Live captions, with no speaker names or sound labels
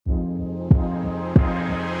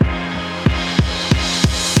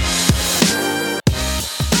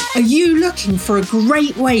Are you looking for a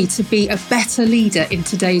great way to be a better leader in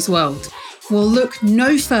today's world? Well, look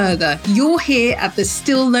no further. You're here at the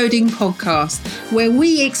Still Loading podcast, where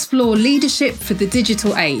we explore leadership for the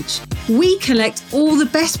digital age. We collect all the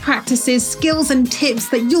best practices, skills, and tips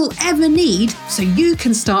that you'll ever need so you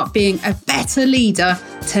can start being a better leader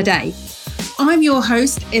today. I'm your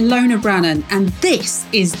host, Ilona Brannan, and this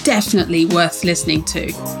is definitely worth listening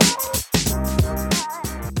to.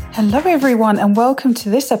 Hello, everyone, and welcome to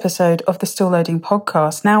this episode of the Still Loading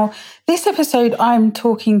podcast. Now, this episode, I'm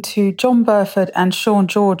talking to John Burford and Sean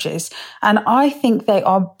Georges, and I think they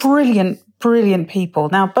are brilliant people.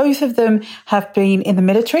 Now, both of them have been in the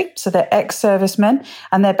military, so they're ex-servicemen,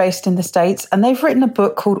 and they're based in the States, and they've written a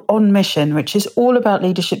book called On Mission, which is all about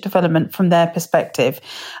leadership development from their perspective.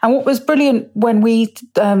 And what was brilliant when we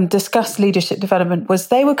discussed leadership development was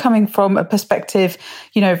they were coming from a perspective,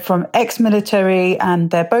 from ex-military, and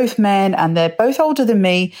they're both men, and they're both older than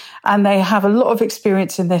me, and they have a lot of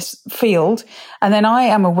experience in this field. And then I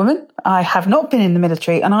am a woman. I have not been in the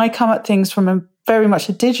military, and I come at things from very much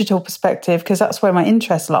a digital perspective because that's where my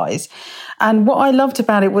interest lies. And what I loved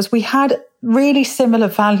about it was we had really similar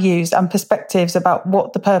values and perspectives about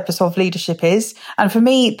what the purpose of leadership is. And for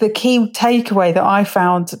me, the key takeaway that I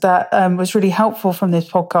found that was really helpful from this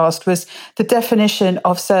podcast was the definition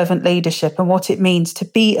of servant leadership and what it means to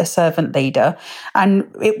be a servant leader.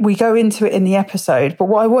 And we go into it in the episode. But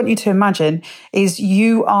what I want you to imagine is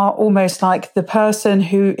you are almost like the person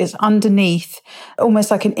who is underneath, almost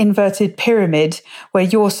like an inverted pyramid, where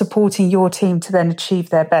you're supporting your team to then achieve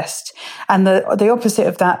their best. And the opposite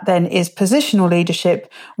of that then is positional leadership,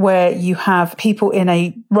 where you have people in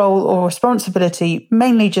a role or responsibility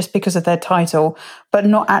mainly just because of their title, but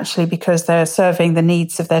not actually because they're serving the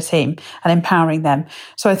needs of their team and empowering them.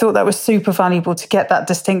 So I thought that was super valuable to get that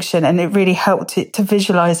distinction, and it really helped to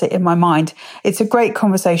visualize it in my mind. It's a great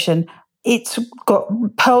conversation. It's got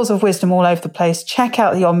pearls of wisdom all over the place. Check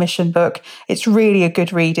out the On Mission book. It's really a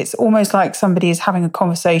good read. It's almost like somebody is having a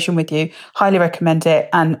conversation with you. Highly recommend it,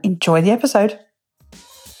 and enjoy the episode.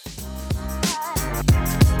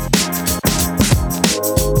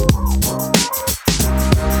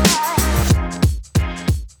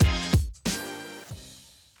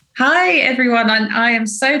 Hi, everyone. And I am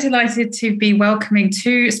so delighted to be welcoming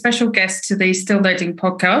two special guests to the Still Loading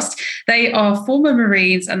podcast. They are former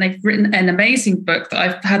Marines, and they've written an amazing book that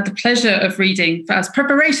I've had the pleasure of reading as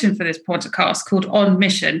preparation for this podcast called On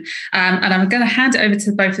Mission. And I'm going to hand it over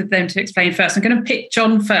to both of them to explain first. I'm going to pick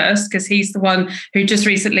John first because he's the one who just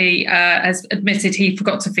recently has admitted he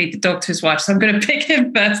forgot to feed the dog to his wife. So I'm going to pick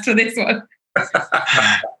him first for this one.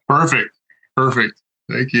 Perfect.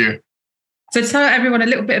 Thank you. So tell everyone a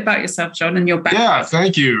little bit about yourself, John, and your background. Yeah,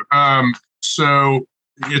 thank you. So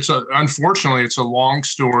unfortunately, it's a long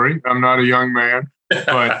story. I'm not a young man,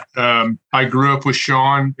 but I grew up with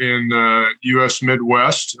Sean in the U.S.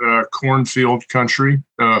 Midwest, cornfield country,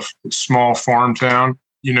 a small farm town,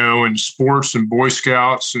 in sports and Boy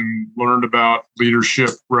Scouts, and learned about leadership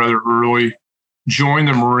rather early. Joined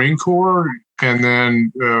the Marine Corps, and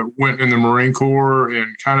then went in the Marine Corps,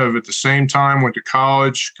 and kind of at the same time went to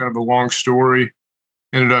college, kind of a long story.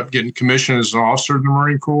 Ended up getting commissioned as an officer in the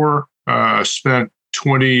Marine Corps. Spent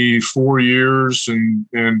 24 years in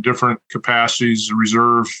different capacities,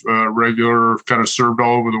 reserve, regular, kind of served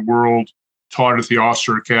all over the world, taught at the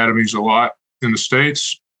officer academies a lot in the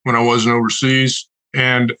States when I wasn't overseas.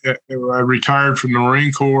 And I retired from the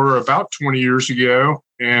Marine Corps about 20 years ago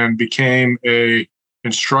and became a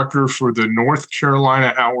instructor for the North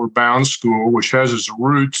Carolina Outward Bound School, which has its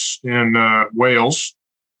roots in Wales.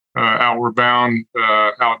 Outward Bound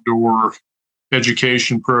outdoor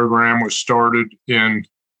education program was started in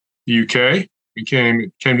the UK. It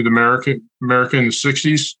came to America in the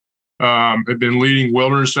 60s. I've been leading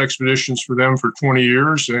wilderness expeditions for them for 20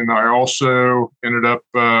 years, and I also ended up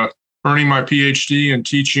earning my PhD and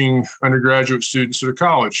teaching undergraduate students at a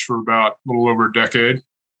college for about a little over a decade,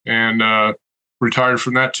 and retired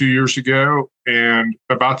from that 2 years ago. And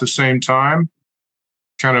about the same time,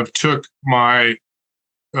 kind of took my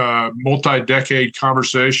multi-decade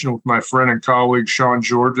conversation with my friend and colleague Sean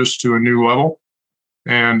Georges to a new level,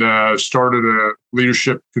 and started a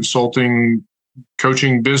leadership consulting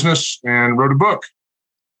coaching business and wrote a book.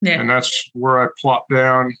 Yeah. And that's where I plopped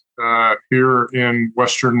down here in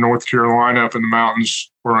Western North Carolina, up in the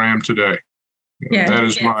mountains, where I am today. Yeah,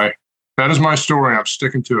 that is my story. I'm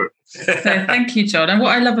sticking to it. So thank you, John. And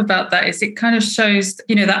what I love about that is it kind of shows,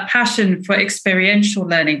 that passion for experiential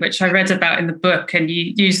learning, which I read about in the book, and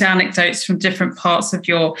you use anecdotes from different parts of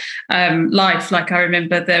your life. Like I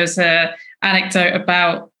remember there was a anecdote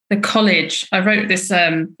about the college. I wrote this. I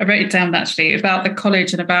wrote it down actually about the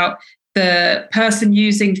college and about the person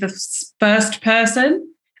using the first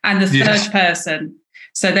person and the third person.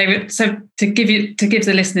 So to give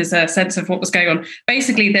the listeners a sense of what was going on.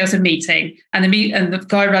 Basically, there was a meeting, and the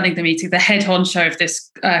guy running the meeting, the head honcho of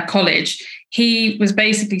this college, he was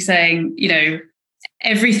basically saying,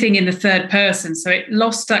 everything in the third person. So it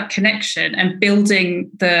lost that connection and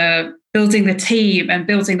building the team and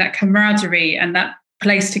building that camaraderie and that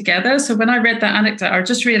place together. So when I read that anecdote, I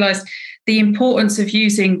just realized the importance of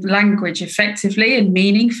using language effectively and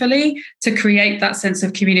meaningfully to create that sense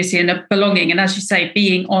of community and of belonging. And as you say,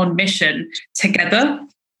 being on mission together.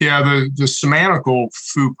 Yeah, the semantical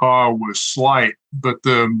faux pas was slight, but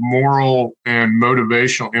the moral and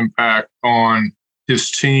motivational impact on his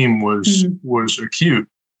team was acute.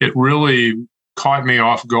 It really caught me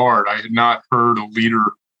off guard. I had not heard a leader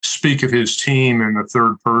speak of his team in the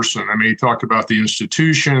third person. I mean, he talked about the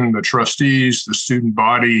institution, the trustees, the student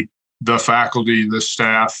body, the faculty, the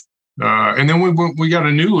staff. And then we got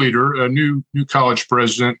a new leader, a new college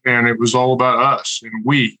president, and it was all about us and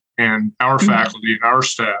we and our faculty and our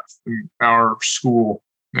staff and our school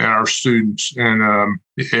and our students. And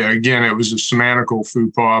again, it was a semantical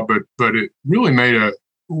faux pas, but it really made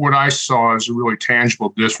what I saw as a really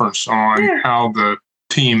tangible difference on how the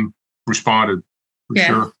team responded, for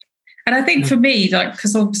sure. And I think for me,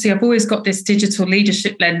 because obviously I've always got this digital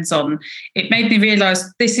leadership lens on, it made me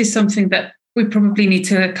realize this is something that we probably need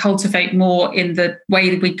to cultivate more in the way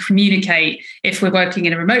that we communicate if we're working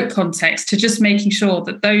in a remote context, to just making sure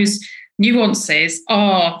that those nuances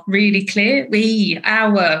are really clear. We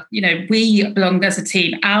belong as a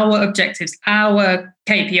team, our objectives, our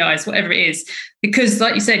KPIs, whatever it is. Because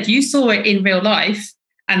like you said, you saw it in real life.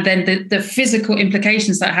 And then the physical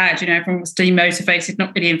implications that had, everyone was demotivated,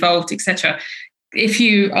 not really involved, etc. If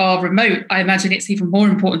you are remote, I imagine it's even more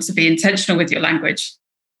important to be intentional with your language.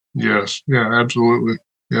 Yes. Yeah, absolutely.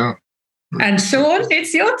 Yeah. And Sean,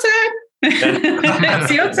 it's your turn.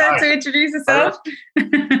 It's your turn to introduce yourself.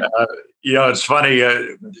 It's funny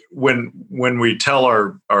when we tell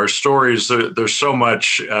our stories, there's so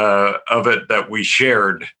much of it that we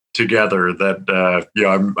shared together that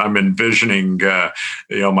I'm envisioning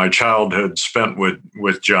my childhood spent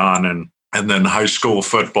with John and then high school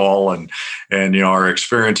football and our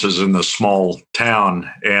experiences in the small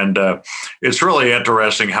town. And it's really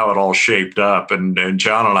interesting how it all shaped up. And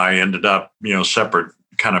John and I ended up separate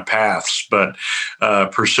kind of paths, but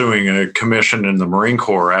pursuing a commission in the Marine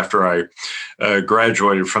Corps after I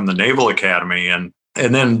graduated from the Naval Academy.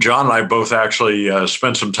 And then John and I both actually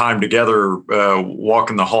spent some time together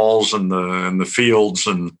walking the halls and the fields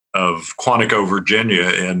of Quantico, Virginia,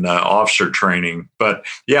 in officer training. But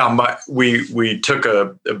we took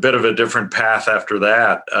a bit of a different path after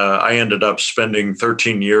that. I ended up spending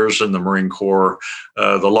 13 years in the Marine Corps.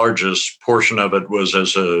 The largest portion of it was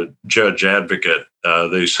as a judge advocate.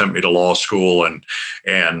 They sent me to law school,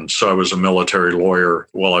 and so I was a military lawyer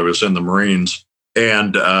while I was in the Marines.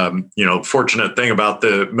 And, fortunate thing about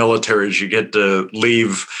the military is you get to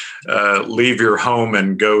leave your home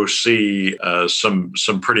and go see some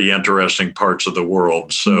pretty interesting parts of the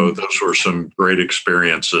world. So those were some great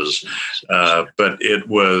experiences. But it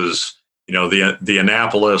was, the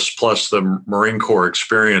Annapolis plus the Marine Corps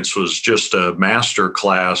experience was just a master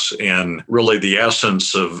class in really the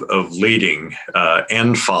essence of leading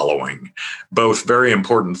and following, both very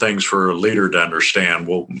important things for a leader to understand.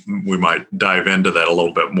 We might dive into that a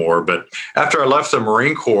little bit more. But after I left the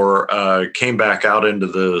Marine Corps, came back out into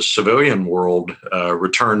the civilian world,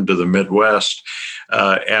 returned to the Midwest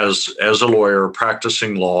as a lawyer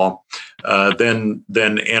practicing law. Then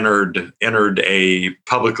entered a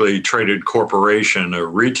publicly traded corporation, a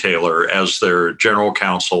retailer, as their general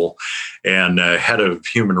counsel and head of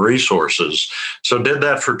human resources. So did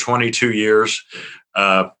that for 22 years.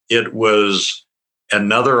 It was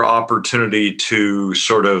another opportunity to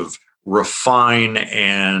sort of refine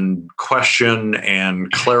and question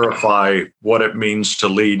and clarify what it means to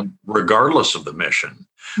lead regardless of the mission.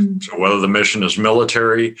 So whether the mission is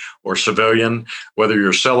military or civilian, whether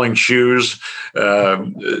you're selling shoes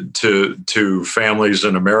to families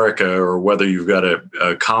in America, or whether you've got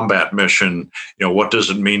a combat mission, what does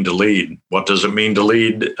it mean to lead? What does it mean to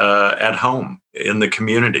lead at home in the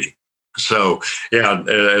community? So,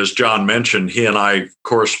 as John mentioned, he and I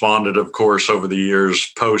corresponded, of course, over the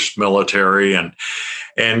years post-military, and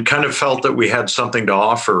kind of felt that we had something to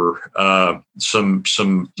offer. Some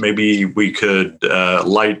maybe we could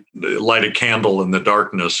light a candle in the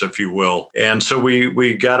darkness, if you will. And so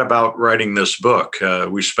we got about writing this book.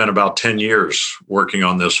 We spent about 10 years working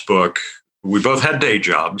on this book. We both had day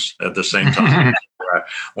jobs at the same time.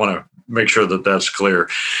 want to make sure that that's clear.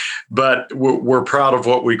 But we're proud of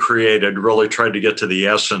what we created, really tried to get to the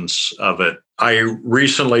essence of it. I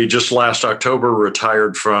recently, just last October,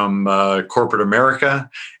 retired from corporate America.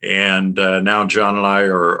 And now John and I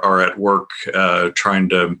are at work trying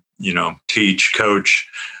to, teach, coach,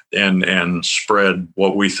 and spread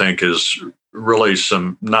what we think is really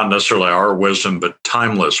some, not necessarily our wisdom, but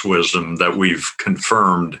timeless wisdom that we've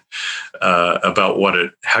confirmed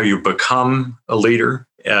about how you become a leader,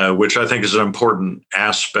 which I think is an important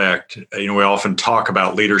aspect. We often talk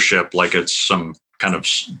about leadership like it's some kind of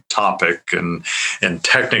topic and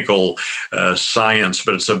technical science,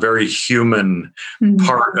 but it's a very human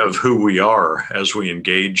part of who we are as we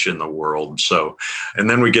engage in the world. So, and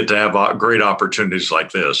then we get to have great opportunities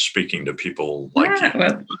like this, speaking to people like you.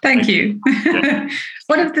 Well, thank you. Yeah.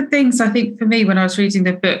 One of the things I think for me when I was reading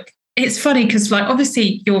the book, it's funny because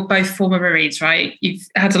obviously you're both former Marines, right? You've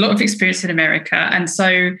had a lot of experience in America. And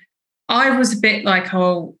so I was a bit like,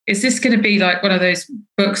 oh, is this going to be like one of those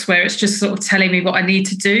books where it's just sort of telling me what I need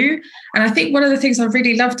to do? And I think one of the things I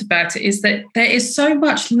really loved about it is that there is so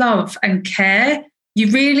much love and care.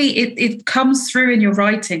 You really, it comes through in your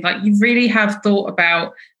writing. Like you really have thought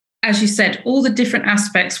about, as you said, all the different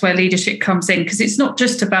aspects where leadership comes in, because it's not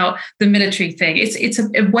just about the military thing. It's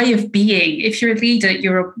a way of being. If you're a leader,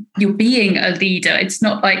 you're being a leader. It's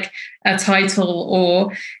not like a title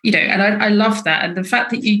or, and I love that. And the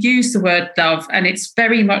fact that you use the word love, and it's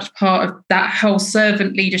very much part of that whole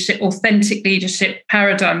servant leadership, authentic leadership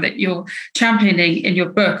paradigm that you're championing in your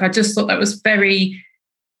book. I just thought that was very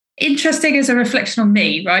interesting as a reflection on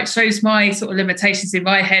me, right? Shows my sort of limitations in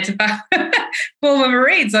my head about former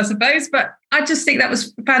Marines, I suppose. But I just think that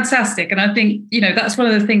was fantastic. And I think, that's one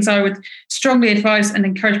of the things I would strongly advise and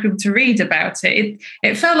encourage people to read about it.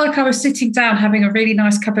 It felt like I was sitting down having a really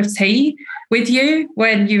nice cup of tea with you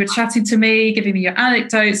when you were chatting to me, giving me your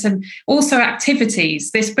anecdotes and also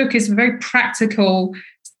activities. This book is a very practical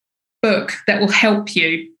book that will help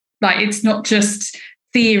you. Like, it's not just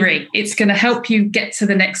theory. It's going to help you get to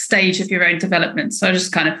the next stage of your own development. So I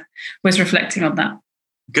just kind of was reflecting on that.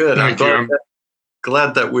 Good. I'm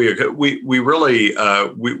glad that we really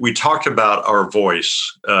we talked about our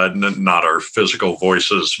voice, not our physical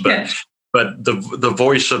voices, but the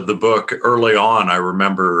voice of the book early on. I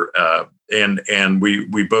remember, and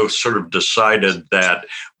we both sort of decided that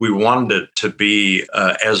we wanted it to be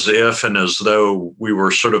as if and as though we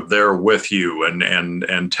were sort of there with you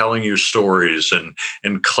and telling you stories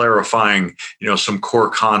and clarifying, some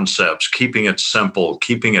core concepts, keeping it simple,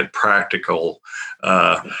 keeping it practical.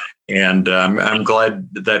 And I'm glad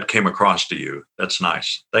that came across to you. That's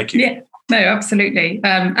nice. Thank you. Yeah. No, absolutely.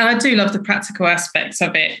 And I do love the practical aspects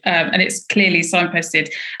of it. And it's clearly signposted.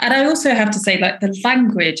 And I also have to say, the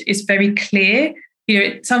language is very clear.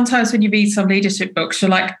 Sometimes when you read some leadership books, you're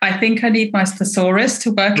like, I think I need my thesaurus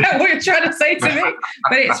to work out what you're trying to say to me.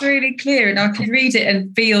 But it's really clear. And I could read it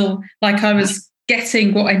and feel like I was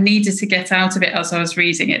getting what I needed to get out of it as I was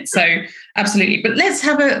reading it. So absolutely. But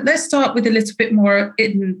let's start with a little bit more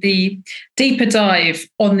in the deeper dive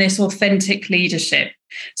on this authentic leadership.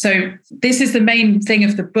 So this is the main thing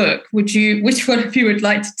of the book. Which one of you would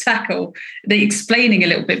like to tackle the explaining a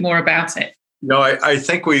little bit more about it? No, I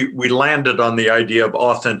think we landed on the idea of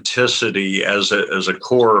authenticity as a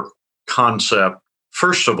core concept.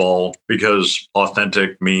 First of all, because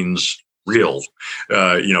authentic means real. We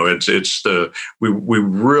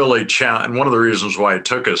really challenge, and one of the reasons why it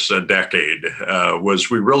took us a decade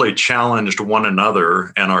was we really challenged one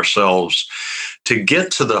another and ourselves to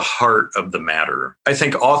get to the heart of the matter. I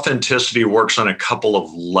think authenticity works on a couple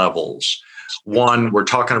of levels. One, we're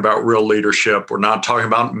talking about real leadership. We're not talking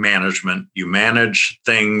about management. You manage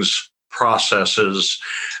things, processes,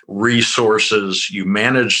 resources. You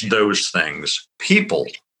manage those things. People,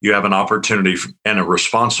 you have an opportunity and a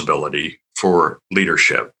responsibility for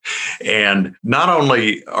leadership. And not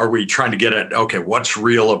only are we trying to get at, okay, what's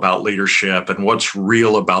real about leadership and what's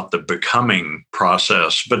real about the becoming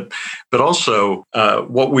process, but also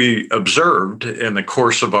what we observed in the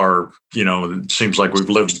course of our, it seems like we've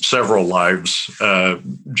lived several lives,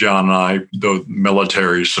 John and I, the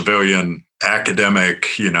military, civilian,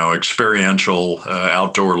 academic, experiential,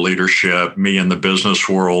 outdoor leadership, me in the business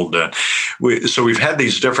world. So we've had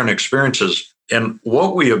these different experiences. And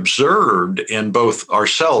what we observed in both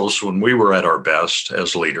ourselves when we were at our best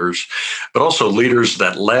as leaders, but also leaders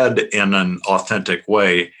that led in an authentic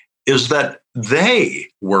way, is that they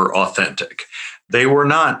were authentic. They were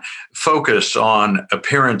not focused on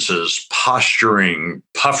appearances, posturing,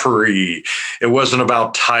 puffery. It wasn't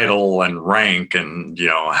about title and rank and,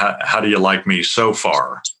 how do you like me so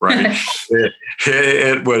far, right?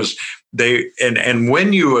 It was, and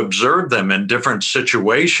when you observed them in different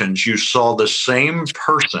situations, you saw the same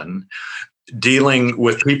person dealing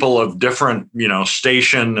with people of different,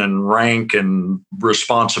 station and rank and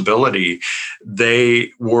responsibility.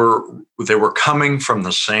 They were coming from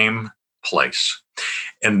the same place.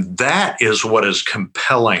 And that is what is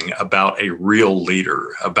compelling about a real leader,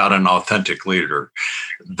 about an authentic leader.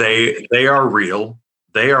 They are real.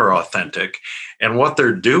 They are authentic. And what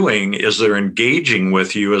they're doing is they're engaging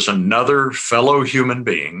with you as another fellow human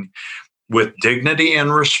being with dignity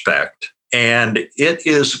and respect. And it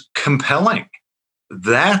is compelling.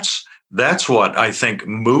 That's what I think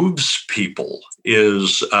moves people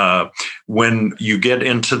is when you get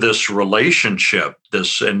into this relationship.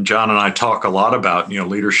 And John and I talk a lot about,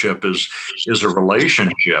 leadership is a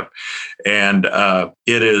relationship, and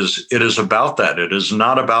it is about that. It is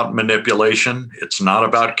not about manipulation. It's not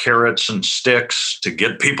about carrots and sticks to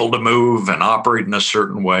get people to move and operate in a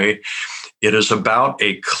certain way. It is about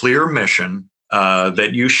a clear mission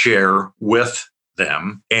that you share with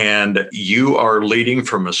them, and you are leading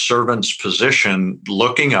from a servant's position,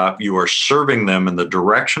 looking up. You are serving them in the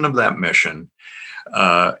direction of that mission,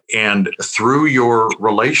 and through your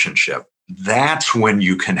relationship, that's when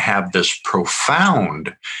you can have this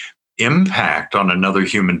profound impact on another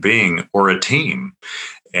human being or a team.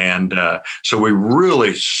 And so we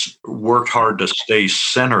really worked hard to stay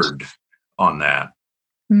centered on that.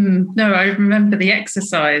 No, I remember the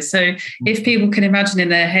exercise. So if people can imagine in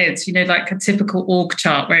their heads, like a typical org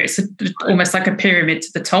chart where it's almost like a pyramid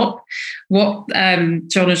to the top, what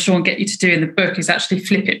John and Sean get you to do in the book is actually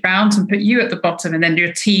flip it round and put you at the bottom and then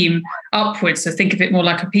your team upwards. So think of it more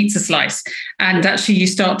like a pizza slice. And actually you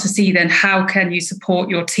start to see then how can you support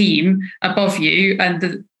your team above you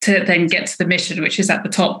and to then get to the mission, which is at the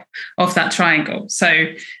top of that triangle. So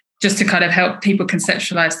just to kind of help people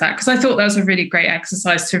conceptualize that, because I thought that was a really great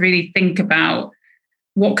exercise to really think about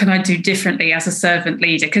what can I do differently as a servant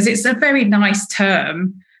leader, because it's a very nice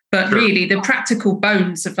term, but sure, really the practical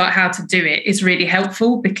bones of like how to do it is really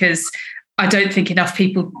helpful, because I don't think enough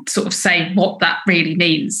people sort of say what that really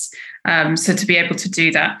means. So to be able to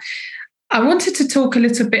do that. I wanted to talk a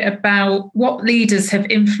little bit about what leaders have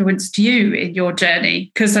influenced you in your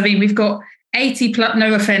journey, because we've got 80 plus,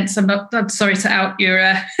 no offense, I'm sorry to out your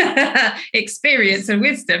experience and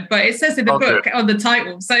wisdom, but it says in the book on the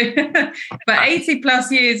title. So, but 80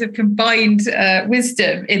 plus years of combined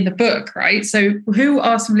wisdom in the book, right? So who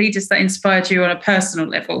are some leaders that inspired you on a personal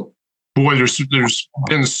level? Boy, there's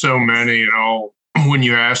been so many, when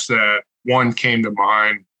you asked that, one came to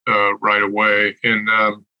mind right away. And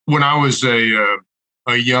when I was a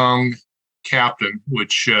young captain,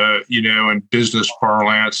 which, in business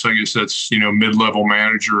parlance, I guess that's, mid-level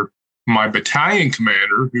manager, my battalion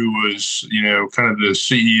commander, who was, kind of the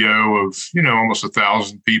CEO of, almost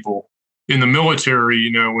 1,000 people in the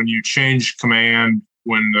military, when you change command,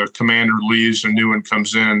 when the commander leaves, a new one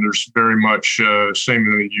comes in, there's very much, same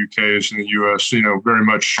in the UK as in the US, very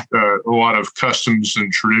much a lot of customs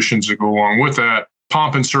and traditions that go along with that,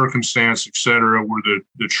 pomp and circumstance, et cetera, where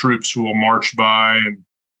the troops will march by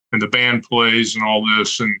and the band plays and all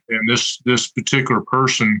this. And this particular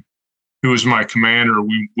person who was my commander,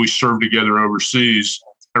 we served together overseas.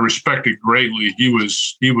 I respected greatly. He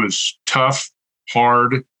was tough,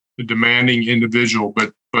 hard, a demanding individual,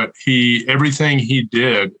 but everything he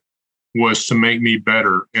did was to make me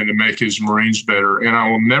better and to make his Marines better. And I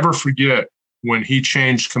will never forget when he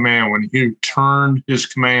changed command, when he turned his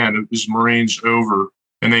command of his Marines over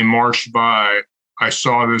and they marched by, I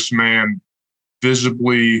saw this man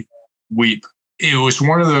visibly weep. It was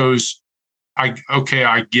one of those, I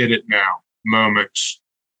get it now moments.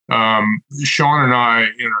 Sean and I,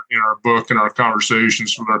 in our book and our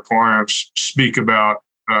conversations with our clients, speak about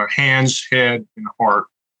hands, head, and heart.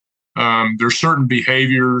 There's certain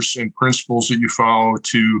behaviors and principles that you follow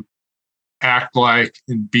to act like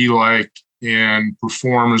and be like and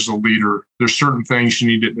perform as a leader. There's certain things you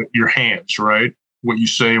need to, your hands, right? What you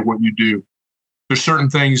say, what you do. There's certain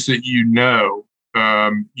things that you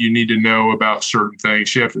need to know about certain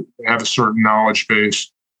things. You have to have a certain knowledge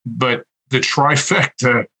base. But the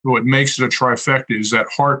trifecta, what makes it a trifecta is that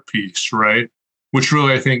heart piece, right? Which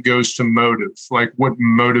really, I think, goes to motive. Like what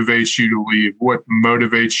motivates you to lead? What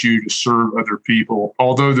motivates you to serve other people?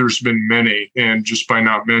 Although there's been many, and just by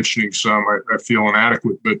not mentioning some, I feel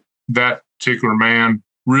inadequate. But that particular man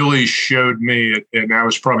really showed me, and I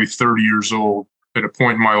was probably 30 years old, at a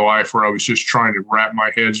point in my life where I was just trying to wrap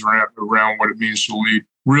my head around what it means to lead,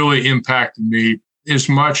 really impacted me as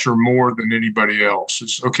much or more than anybody else.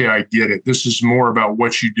 It's okay, I get it. This is more about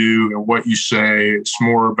what you do and what you say. It's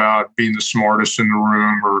more about being the smartest in the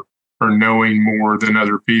room or knowing more than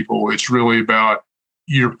other people. It's really about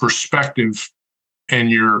your perspective and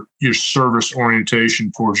your service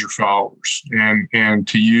orientation towards your followers, and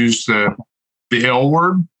to use the L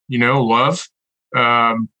word, love,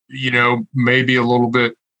 may be a little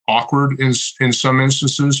bit awkward in some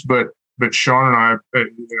instances, but Sean and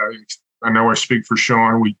I know I speak for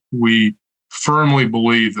Sean, we firmly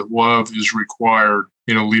believe that love is required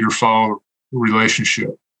in a leader-follower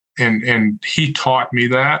relationship. And he taught me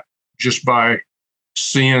that just by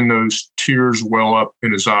seeing those tears well up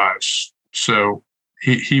in his eyes. So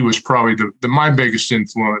he was probably my biggest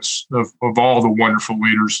influence of all the wonderful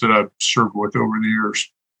leaders that I've served with over the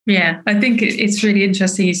years. Yeah, I think it's really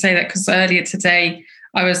interesting you say that, because earlier today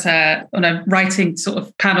I was on a writing sort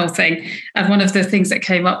of panel thing, and one of the things that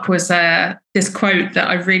came up was this quote that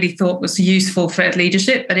I really thought was useful for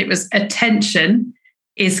leadership, and it was, attention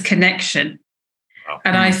is connection. Wow.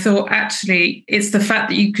 And I thought, actually, it's the fact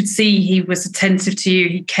that you could see he was attentive to you,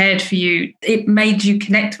 he cared for you, it made you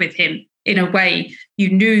connect with him in a way. You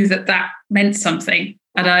knew that meant something.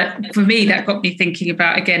 And for me, that got me thinking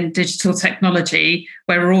about, again, digital technology,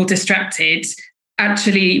 where we're all distracted.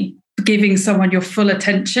 Actually, giving someone your full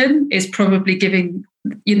attention is probably giving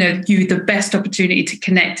you the best opportunity to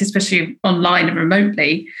connect, especially online and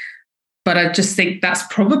remotely. But I just think that's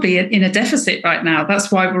probably in a deficit right now.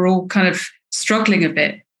 That's why we're all kind of struggling a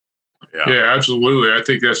bit. Yeah, absolutely. I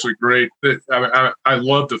think that's a great. I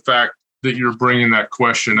love the fact that you're bringing that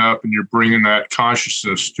question up and you're bringing that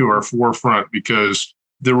consciousness to our forefront, because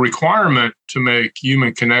the requirement to make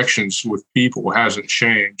human connections with people hasn't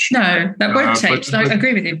changed. No, that won't change. I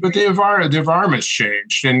agree with you. But the environment's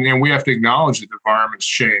changed, and we have to acknowledge that the environment's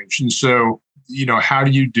changed. And so, how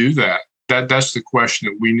do you do that? That's the question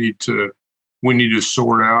that we need to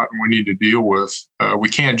sort out and we need to deal with. We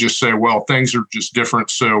can't just say, well, things are just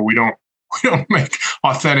different, so we don't make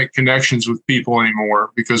authentic connections with people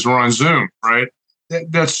anymore because we're on Zoom, right?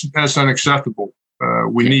 That's unacceptable.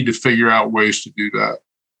 We need to figure out ways to do that.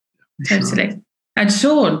 Totally. Sure. And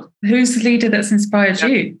Sean, who's the leader that's inspired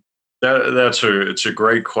you? It's a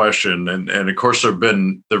great question, and of course there've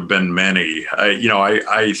been many.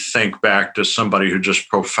 I think back to somebody who just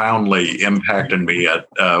profoundly impacted me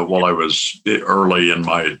while I was early in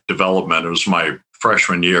my development. It was my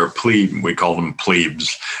freshman year, plebe. We called them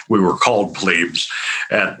plebes. We were called plebes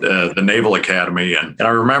at the Naval Academy, and I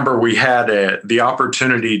remember we had the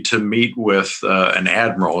opportunity to meet with an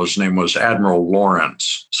admiral. His name was Admiral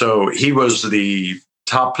Lawrence. So he was the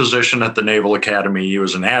top position at the Naval Academy. He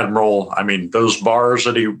was an admiral. I mean, those bars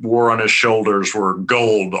that he wore on his shoulders were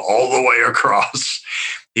gold all the way across.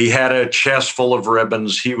 He had a chest full of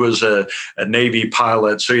ribbons. He was a Navy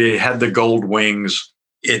pilot, so he had the gold wings.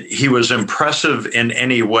 He was impressive in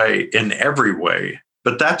every way,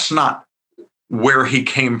 but that's not where he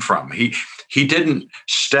came from. He didn't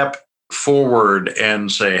step forward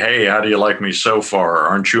and say, "Hey, how do you like me so far?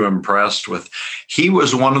 Aren't you impressed with?" He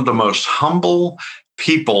was one of the most humble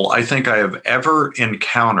people I think I have ever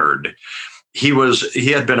encountered. He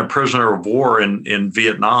had been a prisoner of war in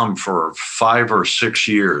Vietnam for 5 or 6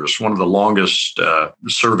 years, one of the longest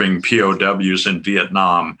serving POWs in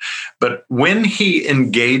Vietnam. But when he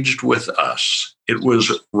engaged with us, it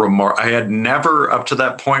was remarkable. I had never, up to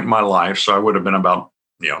that point in my life, so I would have been about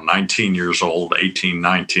 19 years old, 18,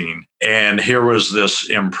 19. And here was this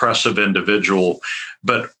impressive individual,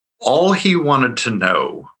 but all he wanted to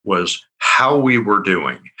know was how we were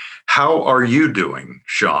doing. How are you doing,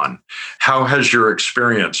 Sean? How has your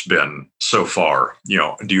experience been so far?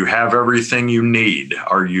 Do you have everything you need?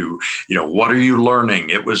 Are you, what are you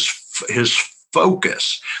learning? It was his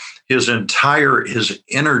focus, his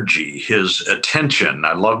energy, his attention.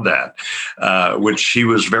 I love that, which he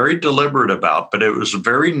was very deliberate about, but it was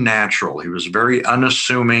very natural. He was very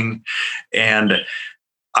unassuming, and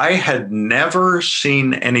I had never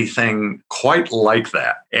seen anything quite like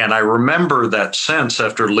that. And I remember that sense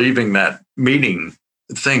after leaving that meeting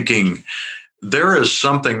thinking, there is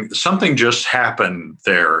something just happened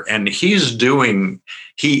there. And he is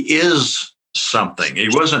something. He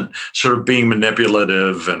wasn't sort of being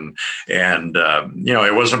manipulative and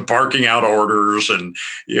he wasn't barking out orders, and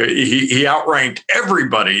he outranked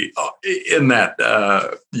everybody in that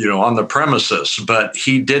on the premises, but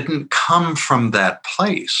he didn't come from that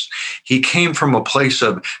place. He came from a place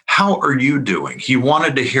of, how are you doing? He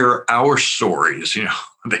wanted to hear our stories,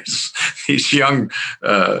 these young,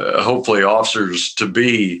 hopefully officers to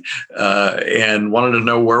be, and wanted to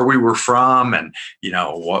know where we were from and,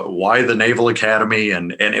 why the Naval Academy.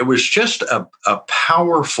 And it was just a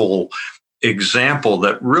powerful example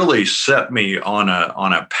that really set me on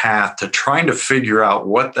a path to trying to figure out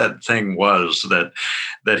what that thing was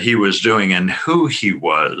that he was doing and who he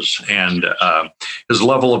was. And his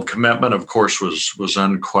level of commitment, of course, was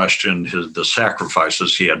unquestioned. The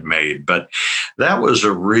sacrifices he had made, but that was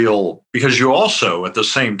a real, because you also at the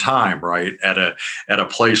same time, right, at a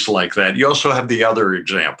place like that, you also have the other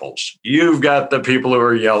examples. You've got the people who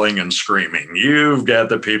are yelling and screaming. You've got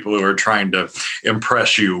the people who are trying to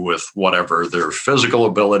impress you with whatever their physical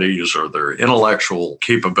abilities or their intellectual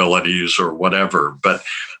capabilities or whatever. But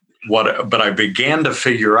I began to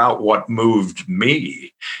figure out what moved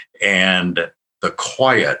me, and the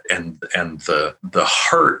quiet and the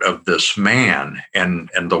heart of this man and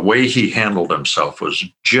the way he handled himself was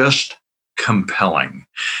just compelling.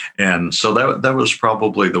 And so that was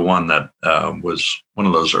probably the one that was one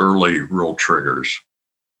of those early real triggers.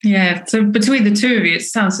 Yeah. So between the two of you, it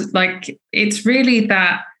sounds like it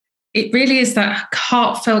really is that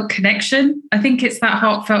heartfelt connection. I think it's that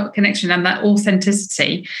heartfelt connection and that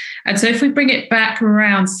authenticity. And so if we bring it back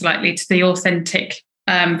around slightly to the authentic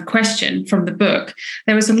question from the book,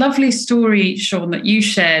 there was a lovely story, Sean, that you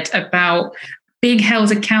shared about being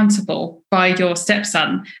held accountable by your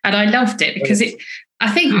stepson. And I loved it because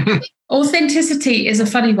I think authenticity is a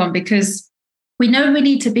funny one, because we know we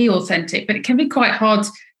need to be authentic, but it can be quite hard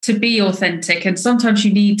to be authentic. And sometimes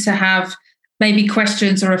you need to have maybe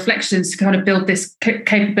questions or reflections to kind of build this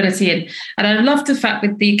capability in. And I love the fact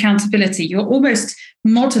with the accountability, you're almost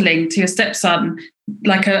modeling to your stepson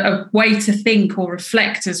like a way to think or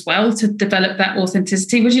reflect as well to develop that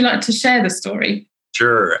authenticity. Would you like to share the story?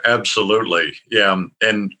 Sure, absolutely. Yeah.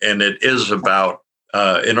 And it is about,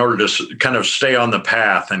 in order to kind of stay on the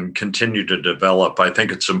path and continue to develop, I think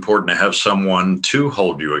it's important to have someone to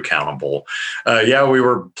hold you accountable. We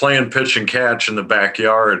were playing pitch and catch in the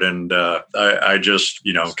backyard, and I just,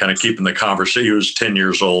 kind of keeping the conversation. He was 10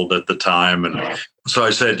 years old at the time. And so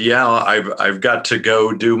I said, I've got to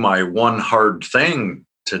go do my one hard thing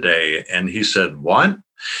today. And he said, what?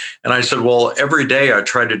 And I said, well, every day I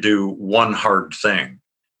try to do one hard thing.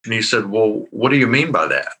 And he said, well, what do you mean by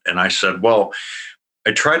that? And I said, well,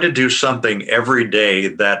 I try to do something every day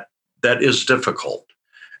that is difficult.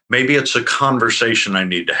 Maybe it's a conversation I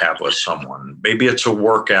need to have with someone. Maybe it's a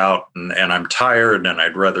workout and I'm tired and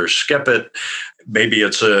I'd rather skip it. Maybe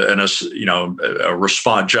it's a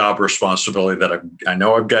job responsibility that I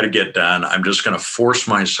know I've got to get done. I'm just going to force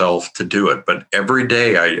myself to do it. But every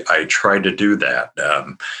day I try to do that,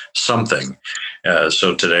 something.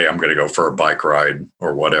 So today I'm going to go for a bike ride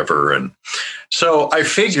or whatever. And so I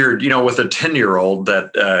figured, with a 10-year-old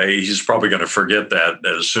that he's probably going to forget that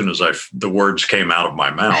as soon as the words came out of my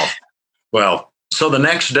mouth. Well, so the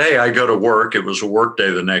next day I go to work. It was a work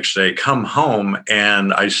day the next day, come home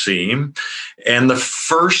and I see him. And the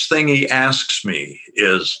first thing he asks me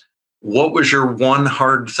is, what was your one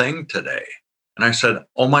hard thing today? And I said,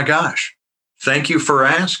 oh my gosh, thank you for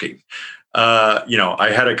asking.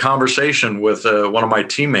 I had a conversation with one of my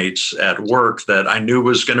teammates at work that I knew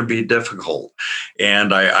was going to be difficult.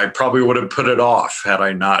 And I probably would have put it off had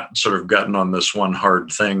I not sort of gotten on this one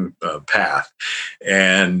hard thing path.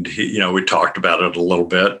 And, we talked about it a little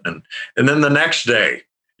bit. And then the next day,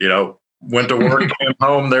 went to work, came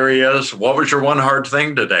home, there he is. What was your one hard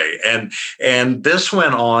thing today? And this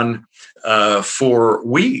went on for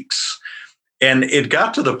weeks. And it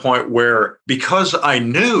got to the point where, because I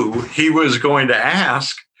knew he was going to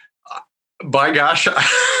ask, by gosh,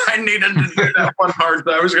 I needed to do that one hard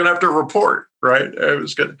thing. I was going to have to report, right? I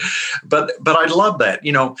was good. But I love that.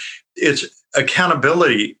 It's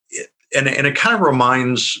accountability. And it kind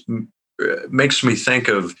of makes me think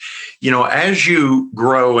of, as you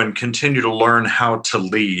grow and continue to learn how to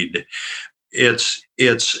lead, it's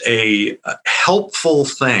a helpful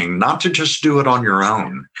thing not to just do it on your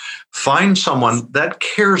own. Find someone that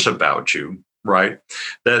cares about you, right?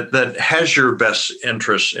 That has your best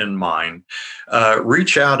interests in mind.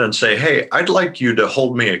 Reach out and say, hey, I'd like you to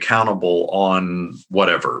hold me accountable on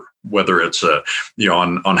whatever, whether it's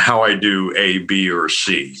on how I do A, B, or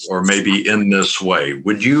C, or maybe in this way.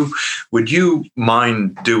 Would you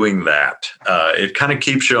mind doing that? It kind of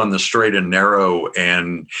keeps you on the straight and narrow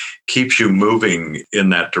and keeps you moving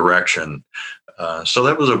in that direction. So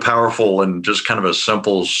that was a powerful and just kind of a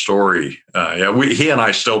simple story. He and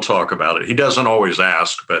I still talk about it. He doesn't always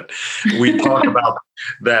ask, but we talk about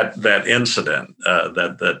that incident,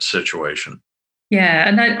 that situation. Yeah,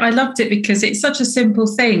 and I loved it because it's such a simple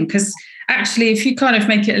thing. Because actually, if you kind of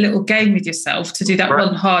make it a little game with yourself to do that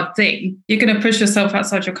one hard thing, you're going to push yourself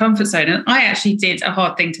outside your comfort zone. And I actually did a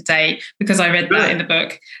hard thing today because I read that in the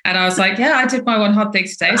book, and I was like, yeah, I did my one hard thing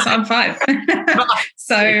today, so I'm fine.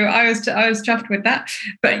 So I was chuffed with that.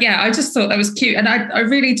 But yeah, I just thought that was cute, and I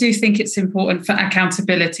really do think it's important for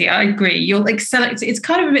accountability. I agree. You'll excel. It's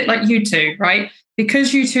kind of a bit like you two, right?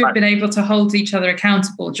 Because you two have been able to hold each other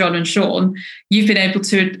accountable, John and Sean, you've been able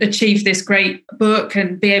to achieve this great book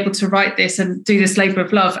and be able to write this and do this labor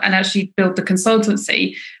of love and actually build the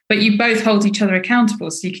consultancy. But you both hold each other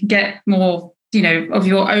accountable, so you can get more, of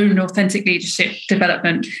your own authentic leadership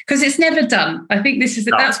development, because it's never done. I think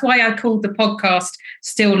that's why I called the podcast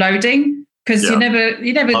Still Loading, because you're never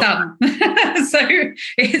done. So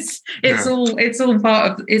it's all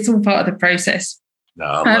part of the process. No,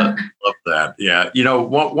 I love that. Yeah.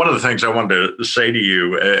 One of the things I wanted to say to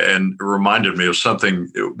you, and it reminded me of something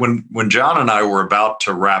when John and I were about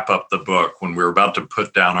to wrap up the book, when we were about to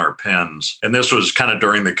put down our pens, and this was kind of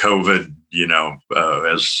during the COVID,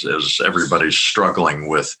 as everybody's struggling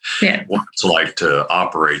with what it's like to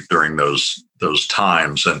operate during those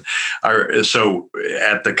times. And so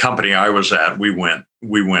at the company I was at, we went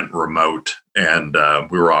remote, and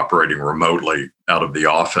we were operating remotely out of the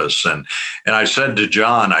office. And I said to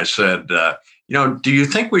John, do you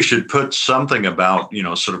think we should put something about,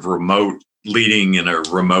 sort of remote leading in a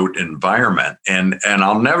remote environment? And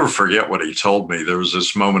I'll never forget what he told me. There was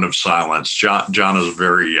this moment of silence. John is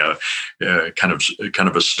very kind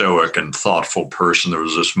of a stoic and thoughtful person. There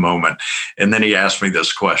was this moment, and then he asked me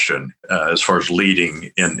this question as far as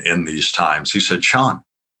leading in these times. He said, "Sean,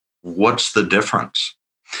 what's the difference?"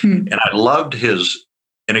 And I loved his.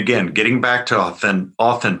 And again, getting back to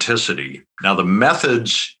authenticity. Now, the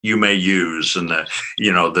methods you may use and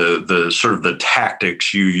the sort of the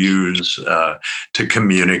tactics you use to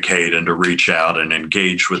communicate and to reach out and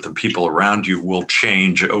engage with the people around you will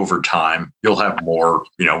change over time. You'll have more,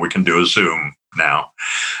 we can do a Zoom now,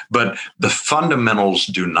 but the fundamentals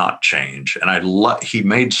do not change. And he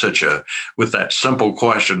made with that simple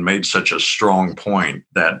question, made such a strong point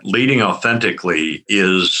that leading authentically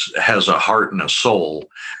has a heart and a soul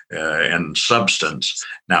and substance.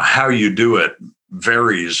 Now, how you do it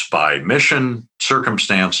varies by mission,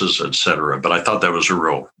 circumstances, etc. But I thought that was a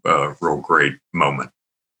real great moment.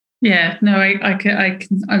 Yeah, no, I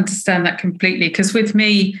can understand that completely, because with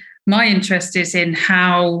me, my interest is in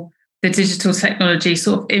how the digital technology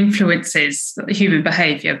sort of influences human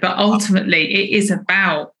behavior, but ultimately it is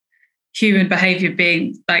about human behavior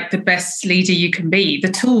being like the best leader you can be.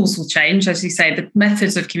 The tools will change, as you say, the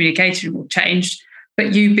methods of communication will change,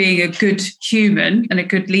 but you being a good human and a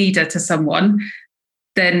good leader to someone,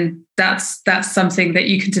 then that's something that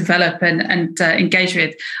you can develop and engage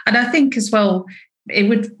with. And I think as well, it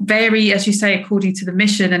would vary, as you say, according to the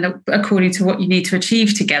mission and according to what you need to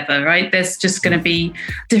achieve together, right? There's just going to be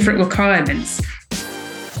different requirements.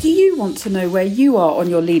 Do you want to know where you are on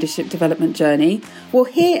your leadership development journey? Well,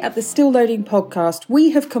 here at the Still Loading podcast,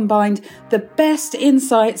 we have combined the best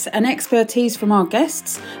insights and expertise from our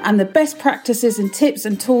guests and the best practices and tips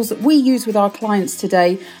and tools that we use with our clients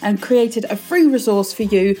today, and created a free resource for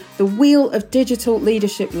you, the Wheel of Digital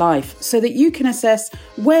Leadership Life, so that you can assess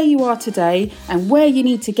where you are today and where you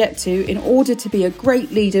need to get to in order to be a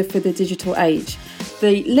great leader for the digital age.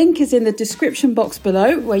 The link is in the description box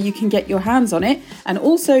below where you can get your hands on it. And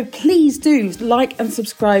also, please do like and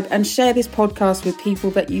subscribe and share this podcast with people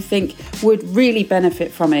that you think would really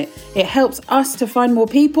benefit from it. It helps us to find more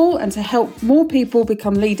people and to help more people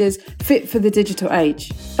become leaders fit for the digital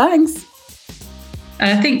age. Thanks.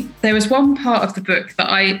 And I think there was one part of the book that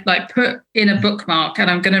I put in a bookmark, and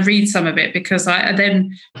I'm going to read some of it because I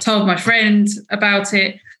then told my friend about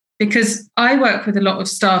it. Because I work with a lot of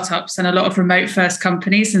startups and a lot of remote first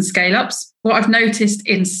companies and scale-ups. What I've noticed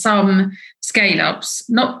in some scale-ups,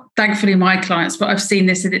 not thankfully my clients, but I've seen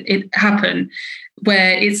this it happen,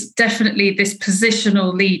 where it's definitely this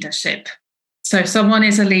positional leadership. So someone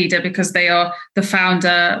is a leader because they are the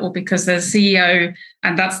founder or because they're the CEO,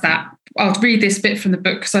 and that's that. I'll read this bit from the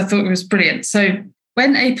book because I thought it was brilliant. So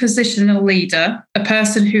when a positional leader, a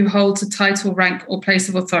person who holds a title, rank, or place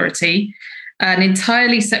of authority, an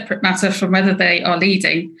entirely separate matter from whether they are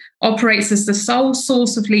leading, operates as the sole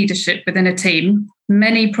source of leadership within a team,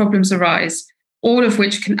 many problems arise, all of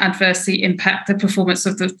which can adversely impact the performance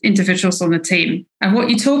of the individuals on the team. And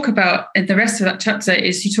what you talk about in the rest of that chapter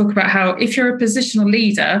is you talk about how if you're a positional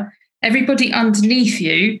leader, everybody underneath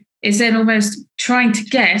you is then almost trying to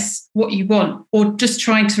guess what you want or just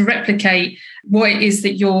trying to replicate what it is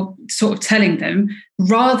that you're sort of telling them,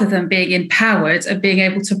 rather than being empowered and being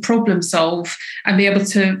able to problem solve and be able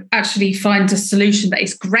to actually find a solution that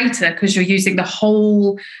is greater because you're using the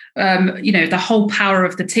whole, the whole power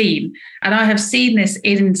of the team. And I have seen this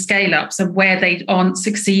in scale ups, and where they aren't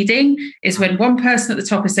succeeding is when one person at the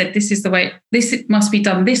top has said, this is the way, this must be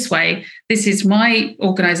done this way. This is my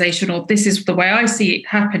organization, or this is the way I see it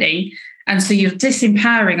happening. And so you're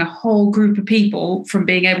disempowering a whole group of people from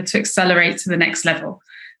being able to accelerate to the next level.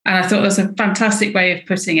 And I thought that was a fantastic way of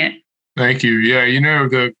putting it. Thank you. Yeah,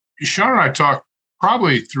 Sean and I talked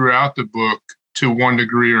probably throughout the book to one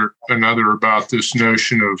degree or another about this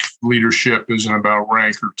notion of leadership isn't about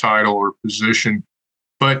rank or title or position.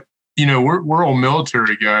 But, we're all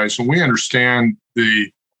military guys, and we understand the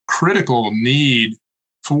critical need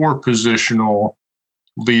for positional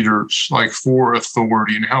leaders, like for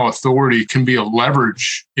authority, and how authority can be a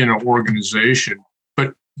leverage in an organization.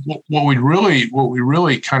 But what we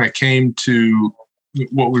really kind of came to,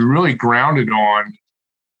 what we really grounded on,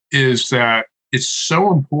 is that it's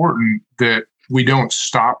so important that we don't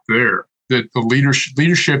stop there. That the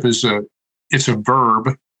leadership is it's a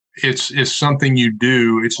verb. It's something you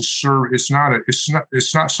do. It's a service.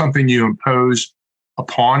 It's not something you impose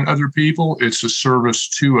upon other people. It's a service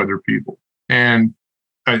to other people. And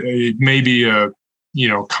it may be a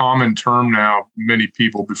common term now. Many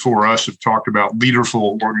people before us have talked about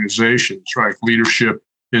leaderful organizations, right? Leadership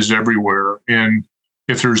is everywhere. And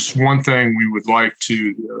if there's one thing we would like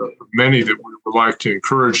to, many that we would like to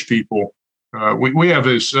encourage people, we have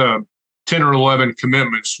this 10 or 11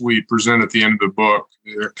 commitments we present at the end of the book.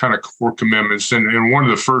 They're kind of core commitments. And one of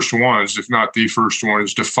the first ones, if not the first one,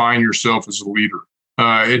 is define yourself as a leader.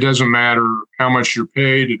 It doesn't matter how much you're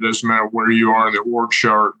paid. It doesn't matter where you are in the org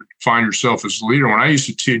chart. Define yourself as a leader. When I used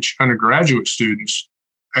to teach undergraduate students,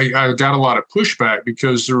 I got a lot of pushback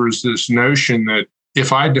because there was this notion that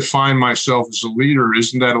if I define myself as a leader,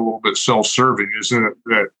 isn't that a little bit self-serving? Isn't it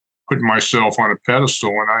that putting myself on a pedestal?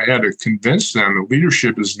 And I had to convince them that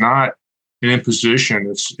leadership is not an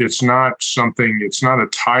imposition. It's not something. It's not a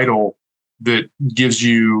title that gives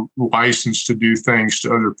you license to do things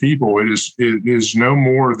to other people. It is no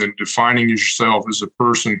more than defining yourself as a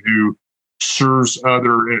person who serves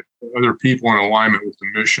other people in alignment with the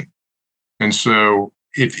mission. And so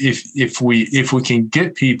if we can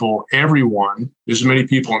get people, everyone, as many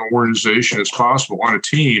people in an organization as possible on a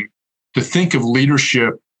team, to think of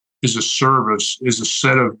leadership as a service, as a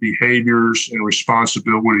set of behaviors and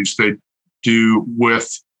responsibilities they do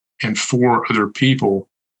with and for other people,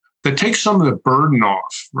 that takes some of the burden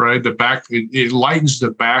off, right? It lightens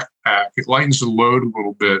the backpack. It lightens the load a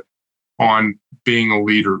little bit on being a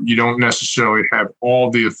leader. You don't necessarily have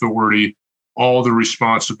all the authority, all the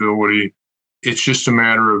responsibility. It's just a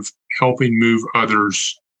matter of helping move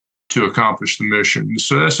others to accomplish the mission.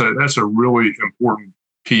 So that's a really important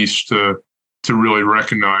piece to really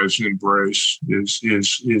recognize and embrace. Is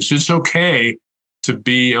it's okay to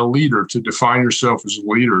be a leader, to define yourself as a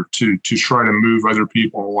leader, to try to move other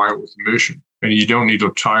people in line with the mission. And you don't need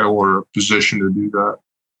a title or a position to do that.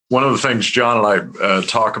 One of the things John and I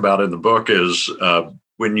talk about in the book is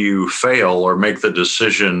when you fail or make the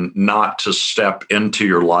decision not to step into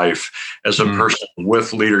your life as a person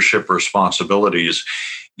with leadership responsibilities,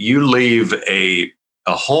 you leave a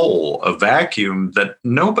hole, a vacuum that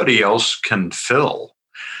nobody else can fill.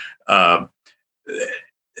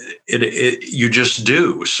 You just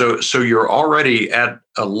do. So you're already at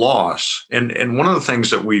a loss. And one of the things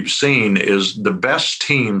that we've seen is the best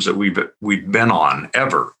teams that we've been on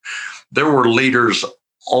ever, there were leaders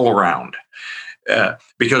all around.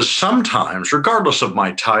 Because sometimes, regardless of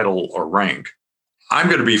my title or rank, I'm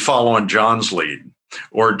going to be following John's lead,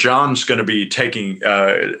 or John's going to be taking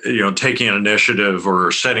an initiative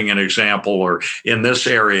or setting an example, or in this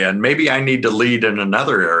area, and maybe I need to lead in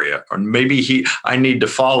another area, or maybe I need to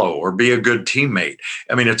follow or be a good teammate.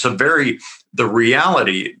 I mean, it's the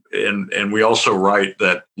reality, and we also write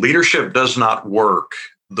that leadership does not work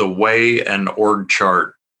the way an org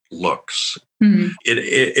chart looks. Mm-hmm.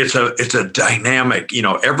 It's a dynamic,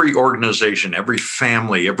 every organization, every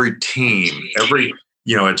family, every team,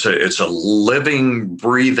 it's a living,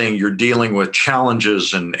 breathing, you're dealing with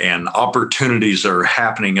challenges and opportunities that are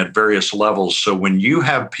happening at various levels. So when you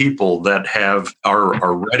have people that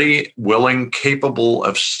are ready, willing, capable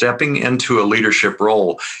of stepping into a leadership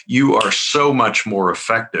role, you are so much more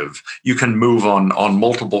effective. You can move on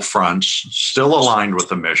multiple fronts, still aligned with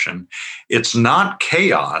the mission. It's not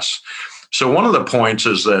chaos. So one of the points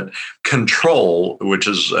is that control, which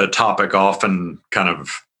is a topic often kind of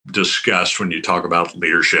discussed when you talk about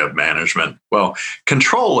leadership management. Well,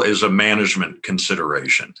 control is a management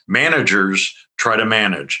consideration. Managers try to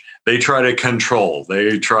manage. They try to control.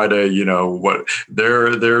 They try to,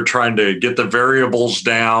 they're trying to get the variables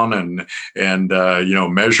down and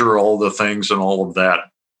measure all the things and all of that.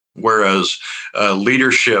 Whereas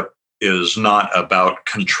leadership is not about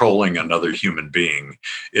controlling another human being.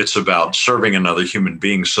 It's about serving another human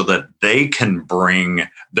being so that they can bring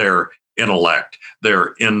their intellect,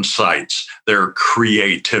 their insights, their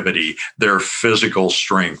creativity, their physical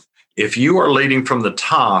strength. If you are leading from the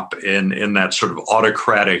top in that sort of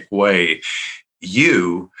autocratic way,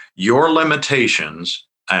 your limitations,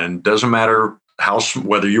 and doesn't matter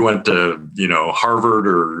whether you went to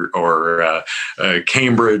Harvard or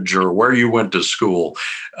Cambridge or where you went to school,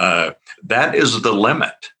 that is the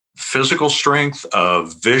limit. Physical strength,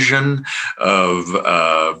 of vision, of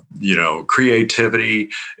creativity,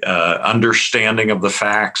 understanding of the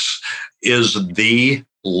facts is the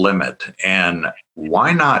limit. And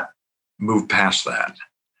why not move past that?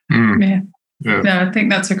 Yeah. No, I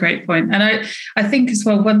think that's a great point. And I think as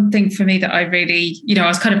well, one thing for me that I really, I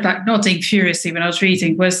was kind of like nodding furiously when I was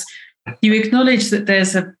reading was you acknowledge that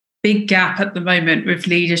there's a big gap at the moment with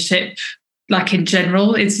leadership, like in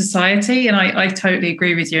general in society. And I totally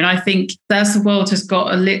agree with you. And I think as the world has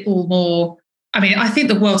got a little more, I think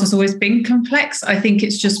the world has always been complex. I think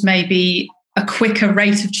it's just maybe a quicker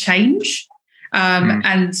rate of change.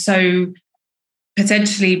 And so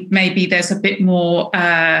potentially maybe there's a bit more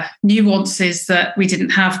nuances that we didn't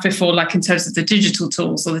have before, like in terms of the digital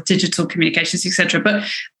tools or the digital communications, etc. But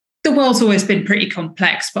the world's always been pretty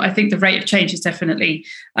complex, but I think the rate of change is definitely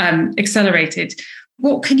accelerated.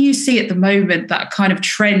 What can you see at the moment that kind of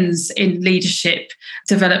trends in leadership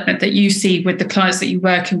development that you see with the clients that you're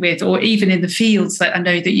working with, or even in the fields that I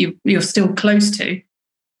know that you're still close to?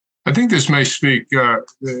 I think this may speak,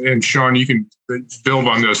 and Sean, you can build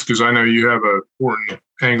on this because I know you have an important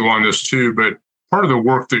angle on this too. But part of the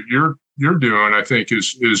work that you're doing, I think,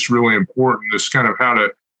 is really important. This kind of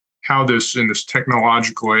how this in this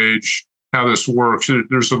technological age, how this works.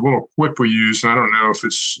 There's a little quip we use, and I don't know if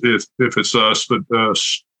it's us, but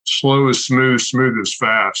slow is smooth, smooth is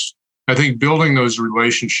fast. I think building those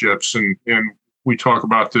relationships, and we talk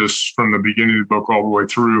about this from the beginning of the book all the way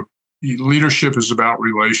through. Leadership is about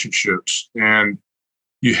relationships, and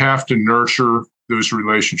you have to nurture those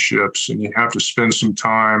relationships, and you have to spend some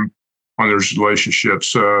time on those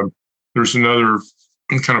relationships. There's another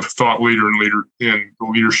kind of thought leader in the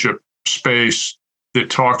leadership space that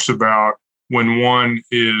talks about when one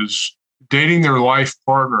is dating their life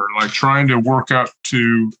partner, like trying to work up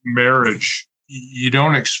to marriage. You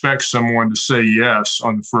don't expect someone to say yes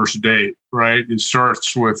on the first date, right? It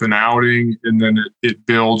starts with an outing, and then it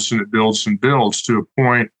builds and it builds and builds to a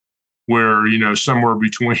point where, somewhere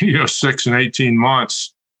between, 6 and 18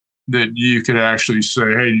 months that you could actually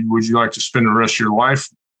say, hey, would you like to spend the rest of your life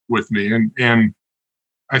with me? And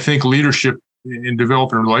I think leadership in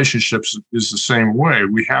developing relationships is the same way.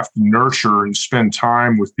 We have to nurture and spend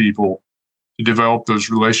time with people to develop those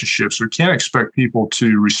relationships. We can't expect people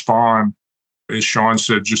to respond, as Sean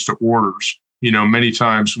said, just to orders. Many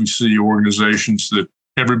times we see organizations that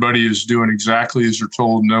everybody is doing exactly as they're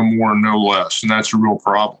told, no more, no less. And that's a real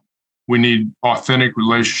problem. We need authentic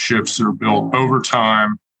relationships that are built over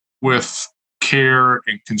time with care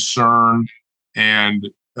and concern. And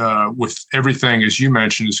with everything, as you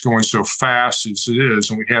mentioned, is going so fast as it is,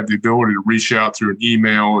 and we have the ability to reach out through an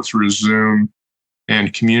email or through a Zoom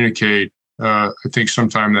and communicate. I think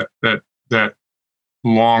sometimes that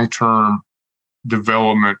long-term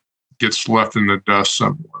development gets left in the dust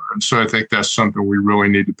somewhere. And so I think that's something we really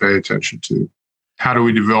need to pay attention to. How do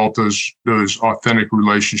we develop those authentic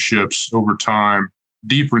relationships over time,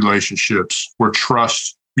 deep relationships where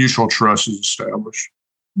mutual trust is established?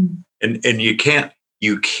 And you can't,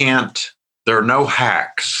 there are no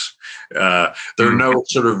hacks. There are no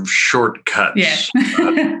sort of shortcuts. Yeah.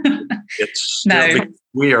 It's still,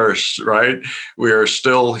 we are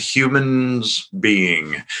still humans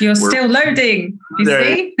being. You're still loading, you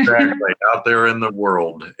see? Exactly, out there in the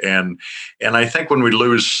world. And I think when we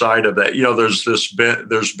lose sight of that,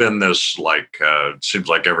 there's been this, like, it seems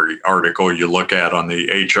like every article you look at on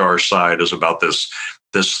the HR side is about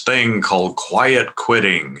this thing called quiet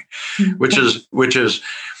quitting, which is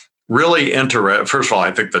really interesting. First of all,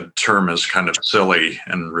 I think the term is kind of silly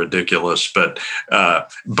and ridiculous, but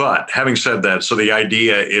having said that, so the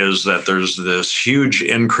idea is that there's this huge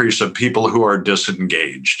increase of people who are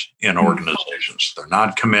disengaged in organizations. They're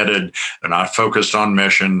not committed. They're not focused on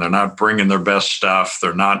mission. They're not bringing their best stuff.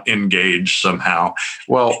 They're not engaged somehow.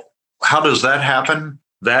 Well, how does that happen?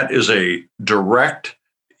 That is a direct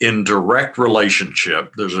in direct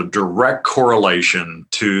relationship. There's a direct correlation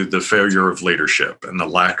to the failure of leadership and the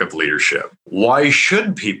lack of leadership. Why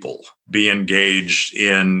should people be engaged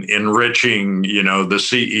in enriching, the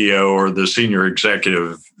CEO or the senior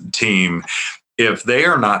executive team if they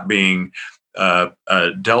are not being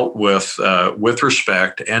dealt with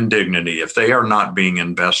respect and dignity, if they are not being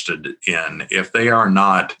invested in, if they are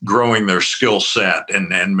not growing their skill set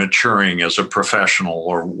and maturing as a professional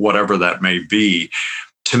or whatever that may be?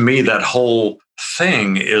 To me, that whole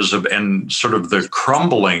thing is, and sort of the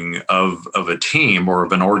crumbling of a team or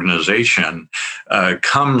of an organization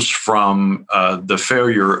comes from the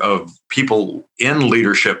failure of people in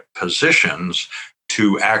leadership positions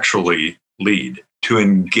to actually lead, to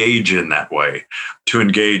engage in that way, to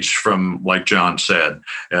engage from, like John said,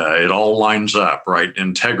 it all lines up, right?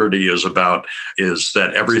 Integrity is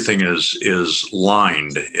that everything is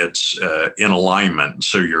lined, it's in alignment.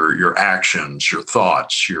 So your actions, your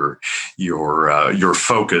thoughts, your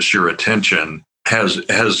focus, your attention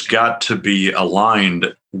has got to be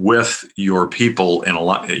aligned with your people in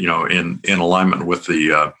alignment with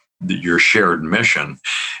your shared mission.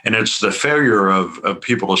 And it's the failure of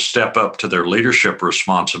people to step up to their leadership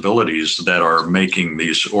responsibilities that are making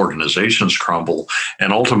these organizations crumble,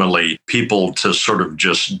 and ultimately people to sort of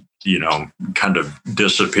just kind of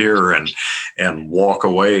disappear and walk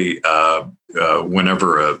away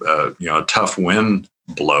whenever a tough wind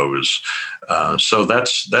blows. So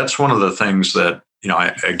that's one of the things that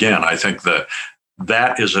I think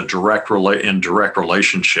that is a direct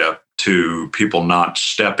relationship to people not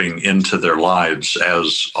stepping into their lives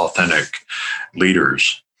as authentic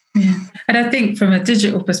leaders. Yeah. And I think from a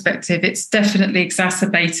digital perspective, it's definitely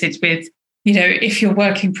exacerbated with, if you're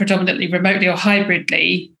working predominantly remotely or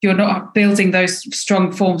hybridly, you're not building those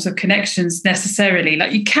strong forms of connections necessarily.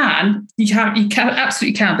 Like you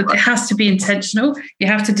absolutely can, but it has to be intentional. You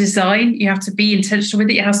have to design, you have to be intentional with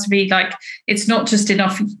it. It has to be like, it's not just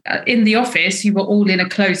enough in the office, you were all in a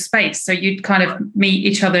closed space. So you'd kind of meet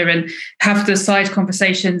each other and have the side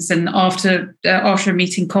conversations and after a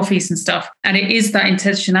meeting, coffees and stuff. And it is that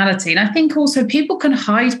intentionality. And I think also people can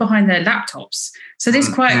hide behind their laptops. So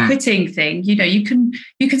this quiet quitting thing, you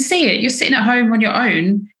can see it. You're sitting at home on your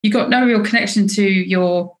own. You've got no real connection to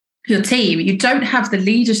your team. You don't have the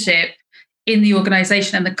leadership in the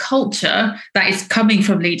organization and the culture that is coming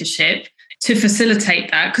from leadership to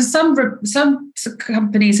facilitate that. Because some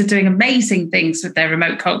companies are doing amazing things with their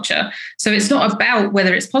remote culture. So it's not about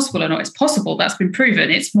whether it's possible or not. It's possible. That's been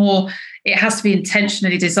proven. It's more, it has to be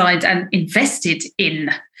intentionally designed and invested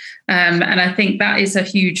in. And I think that is a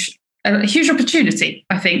huge opportunity,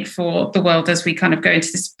 I think, for the world as we kind of go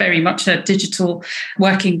into this very much a digital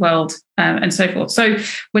working world and so forth. So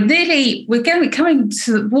we're coming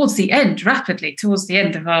towards the end, rapidly towards the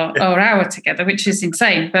end of our hour together, which is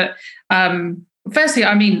insane. But firstly,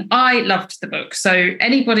 I loved the book. So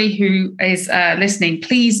anybody who is listening,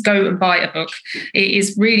 please go and buy a book. It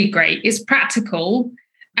is really great. It's practical.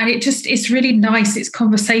 And it's really nice. It's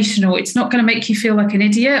conversational. It's not going to make you feel like an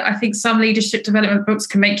idiot. I think some leadership development books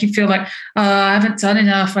can make you feel like, I haven't done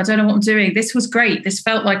enough. I don't know what I'm doing. This was great. This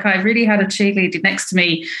felt like I really had a cheerleader next to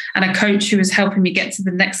me and a coach who was helping me get to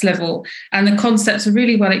the next level. And the concepts are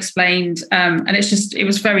really well explained. And it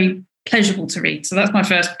was very pleasurable to read. So that's my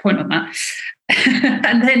first point on that.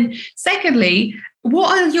 And then secondly,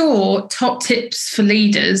 what are your top tips for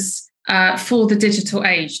leaders for the digital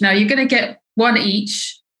age? Now, you're going to get one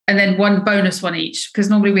each, and then one bonus one each, because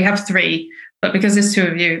normally we have three, but because there's two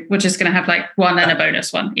of you, we're just going to have like one and a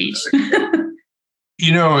bonus one each.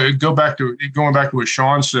 Going back to what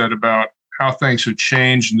Sean said about how things have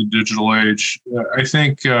changed in the digital age. I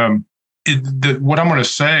think what I'm going to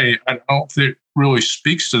say, I don't think it really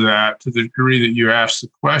speaks to that to the degree that you asked the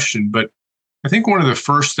question. But I think one of the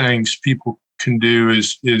first things people can do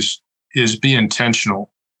is be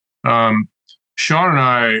intentional. Sean and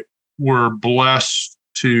I were blessed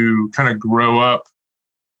to kind of grow up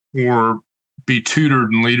or be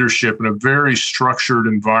tutored in leadership in a very structured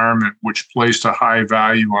environment, which placed a high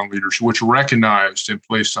value on leadership, which recognized and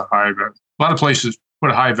placed a high value. A lot of places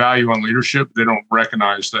put a high value on leadership, they don't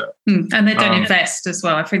recognize that. And they don't invest as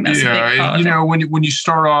well. I think that's a big part of it. When you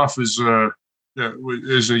start off as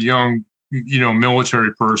a young,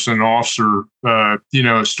 military person, officer,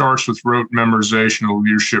 it starts with rote memorization of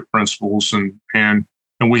leadership principles and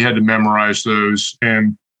we had to memorize those.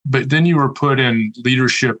 But then you were put in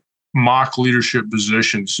mock leadership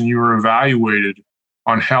positions, and you were evaluated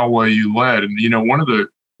on how well you led. And one of the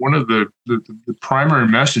primary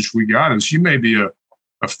message we got is you may be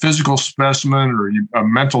a physical specimen or a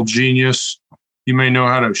mental genius, You may know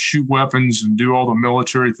how to shoot weapons and do all the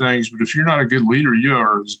military things, but if you're not a good leader, you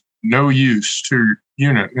are no use to your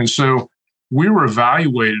unit. And so we were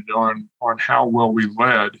evaluated on how well we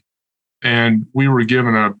led. And we were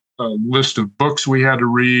given a list of books we had to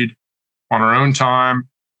read on our own time.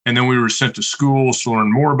 And then we were sent to schools to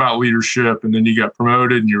learn more about leadership. And then you got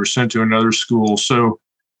promoted and you were sent to another school. So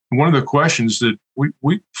one of the questions that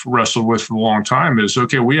we wrestled with for a long time is,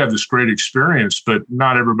 okay, we have this great experience, but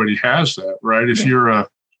not everybody has that, right? If you're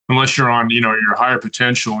unless you're on, your higher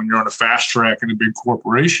potential and you're on a fast track in a big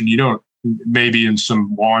corporation, you don't, maybe in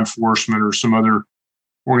some law enforcement or some other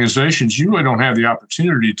organizations, you really don't have the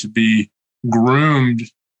opportunity to be groomed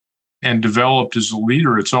and developed as a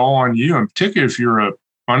leader. It's all on you. And particularly if you're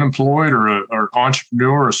unemployed or an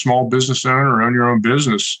entrepreneur, or a small business owner, or own your own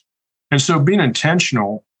business. And so being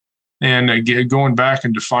intentional and again, going back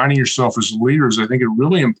and defining yourself as a leader is, I think, a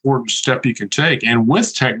really important step you can take. And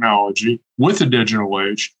with technology, with the digital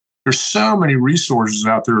age, there's so many resources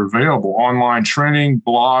out there available, online training,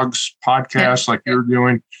 blogs, podcasts like you're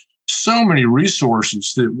doing, so many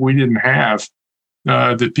resources that we didn't have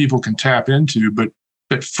that people can tap into.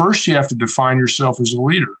 But first you have to define yourself as a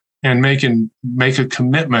leader and make a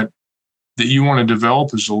commitment that you want to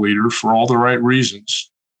develop as a leader for all the right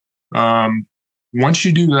reasons. Once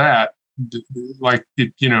you do that,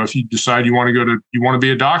 if you decide you want to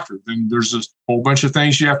be a doctor, then there's a whole bunch of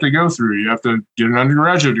things you have to go through. You have to get an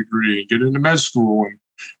undergraduate degree, get into med school,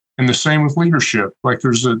 and the same with leadership. Like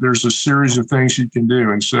there's a series of things you can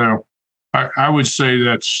do. And so I would say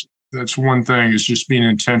that's one thing, is just being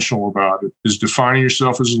intentional about it, is defining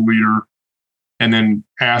yourself as a leader and then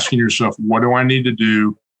asking yourself, what do I need to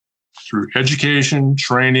do through education,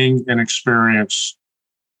 training, and experience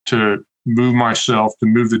to move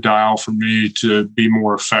the dial for me to be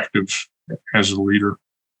more effective as a leader.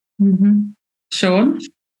 Mm-hmm. Sean?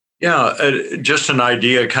 Yeah, just an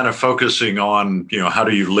idea, kind of focusing on, how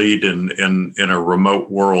do you lead in a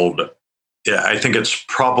remote world? Yeah, I think it's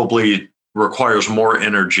probably requires more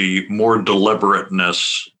energy, more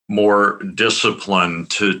deliberateness, more discipline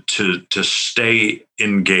to stay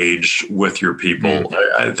engaged with your people.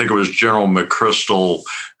 I think it was General McChrystal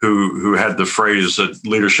who had the phrase that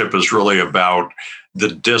leadership is really about the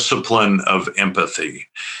discipline of empathy.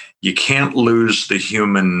 You can't lose the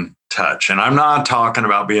human touch. And I'm not talking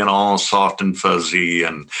about being all soft and fuzzy,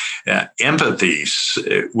 and empathy,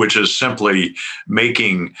 which is simply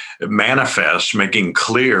making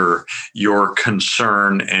clear your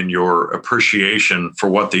concern and your appreciation for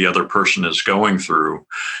what the other person is going through.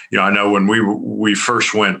 I know when we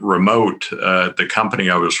first went remote at the company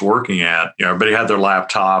I was working at, everybody had their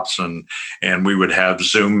laptops and we would have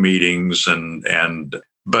Zoom meetings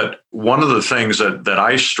but one of the things that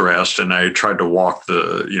I stressed, and I tried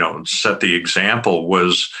to set the example,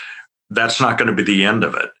 was that's not going to be the end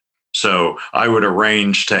of it. So I would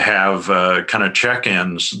arrange to have kind of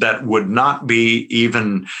check-ins that would not be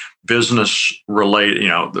even business related.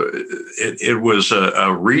 It was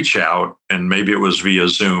a reach out, and maybe it was via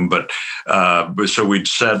Zoom, but so we'd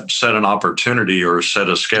set an opportunity or set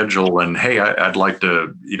a schedule, and hey, I'd like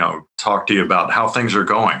to talk to you about how things are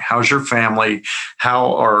going. How's your family?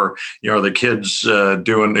 How are the kids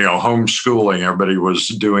doing? Homeschooling. Everybody was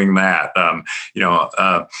doing that.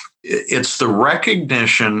 It's the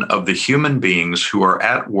recognition of the human beings who are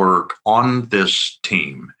at work on this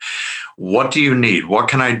team. What do you need? What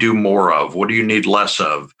can I do more of? What do you need less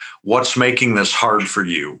of? What's making this hard for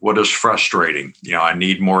you? What is frustrating? I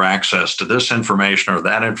need more access to this information or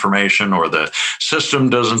that information, or the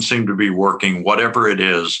system doesn't seem to be working, whatever it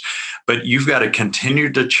is. But you've got to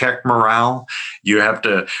continue to check morale. You have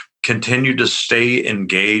to continue to stay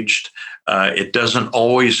engaged. It doesn't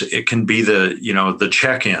always, it can be the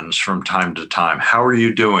check-ins from time to time. How are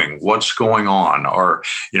you doing? What's going on? Or,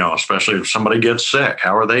 especially if somebody gets sick,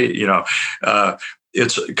 how are they,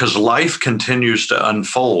 it's because life continues to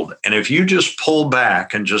unfold. And if you just pull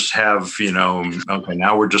back and just have, okay,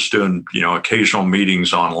 now we're just doing, occasional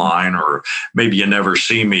meetings online, or maybe you never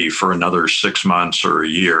see me for another 6 months or a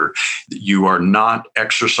year, you are not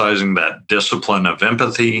exercising that discipline of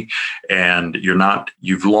empathy, and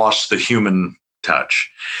you've lost the human touch.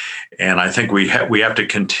 And I think we have to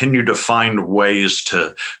continue to find ways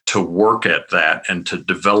to work at that and to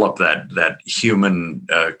develop that human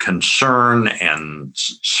concern and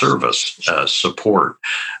service support.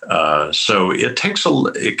 So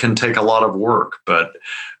it can take a lot of work, but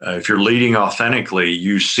if you're leading authentically,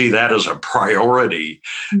 you see that as a priority.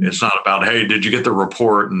 Mm-hmm. It's not about, hey, did you get the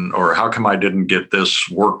report, or how come I didn't get this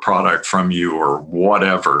work product from you, or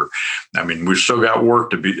whatever. I mean, we've still got work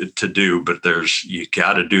to do, but you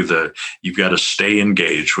got to do the to stay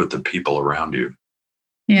engaged with the people around you.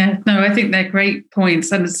 Yeah, no, I think they're great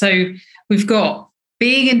points. And so we've got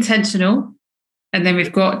being intentional, and then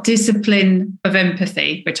we've got discipline of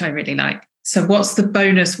empathy, which I really like. So what's the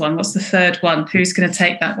bonus one? What's the third one? Who's going to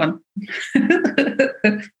take that one?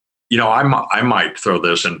 I might throw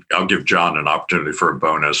this, and I'll give John an opportunity for a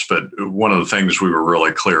bonus. But one of the things we were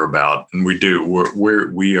really clear about, and we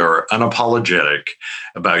are unapologetic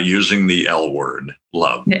about using the L word,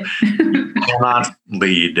 love. Yeah. Cannot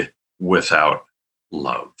lead without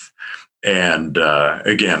love. And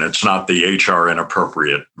again, it's not the HR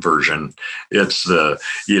inappropriate version. It's the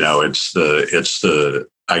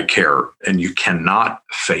I care, and you cannot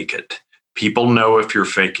fake it. People know if you're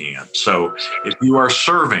faking it. So if you are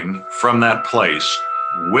serving from that place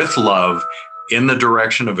with love in the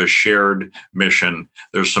direction of a shared mission,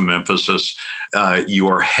 there's some emphasis, you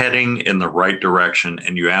are heading in the right direction,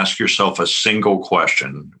 and you ask yourself a single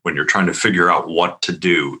question when you're trying to figure out what to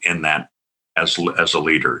do in that as a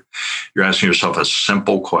leader. You're asking yourself a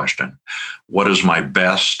simple question. What is my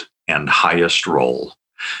best and highest role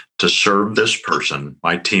to serve this person,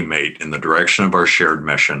 my teammate, in the direction of our shared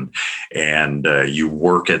mission? And you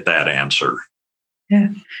work at that answer. Yeah.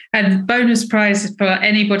 And bonus prize for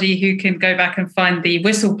anybody who can go back and find the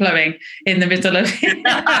whistle blowing in the middle of telling you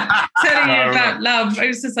about love. It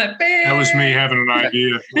was just like, bing. That was me having an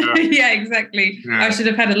idea. Yeah, yeah, exactly. Yeah. I should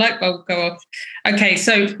have had a light bulb go off. Okay,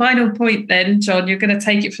 so final point then, John, you're going to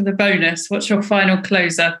take it for the bonus. What's your final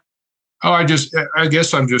closer? Oh, I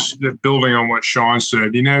guess I'm just building on what Sean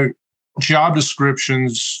said. Job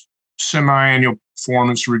descriptions, semi-annual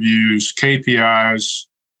performance reviews, KPIs,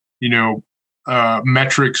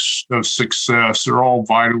 metrics of success are all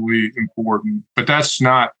vitally important, but that's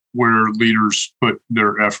not where leaders put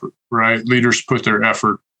their effort, right? Leaders put their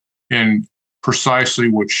effort in precisely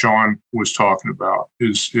what Sean was talking about,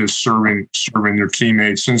 is serving their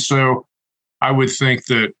teammates. And so I would think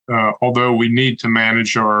that although we need to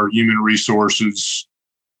manage our human resources,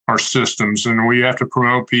 our systems, and we have to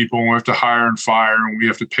promote people, and we have to hire and fire, and we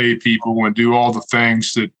have to pay people and do all the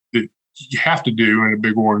things that you have to do in a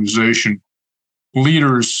big organization,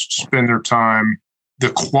 leaders spend their time,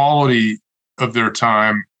 the quality of their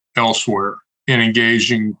time elsewhere, in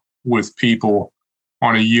engaging with people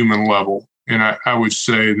on a human level. And I would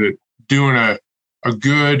say that doing a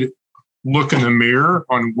good look in the mirror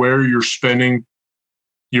on where you're spending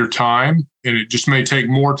your time, and it just may take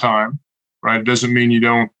more time, right? It doesn't mean you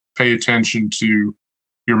don't pay attention to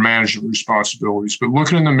your management responsibilities, but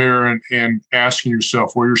looking in the mirror and asking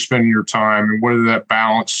yourself where you're spending your time and whether that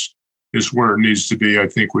balance is where it needs to be, I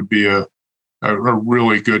think would be a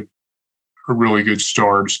really good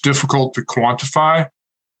start. It's difficult to quantify,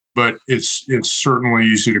 but it's certainly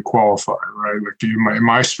easy to qualify, right? Like, am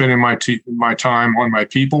I spending my time on my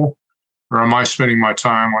people, or am I spending my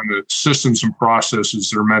time on the systems and processes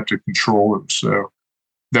that are meant to control them? So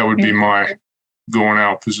that would be my going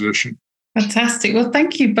out position. Fantastic. Well,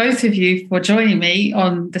 thank you both of you for joining me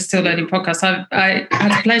on the Still Learning podcast. I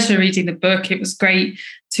had a pleasure reading the book. It was great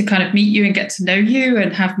to kind of meet you and get to know you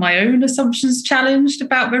and have my own assumptions challenged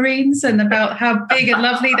about Marines and about how big and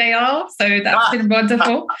lovely they are. So that's been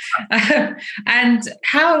wonderful. And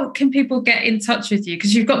how can people get in touch with you?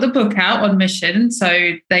 Because you've got the book out on Mission,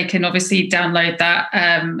 so they can obviously download that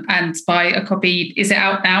and buy a copy. Is it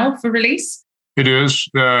out now for release? It is.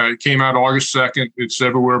 It came out August 2nd. It's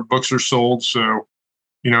everywhere books are sold. So,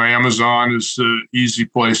 Amazon is the easy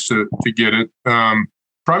place to get it.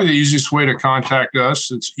 Probably the easiest way to contact us,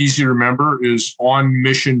 it's easy to remember, is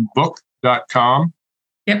onmissionbook.com.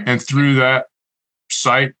 Yep. And through that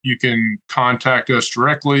site, you can contact us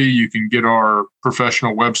directly. You can get our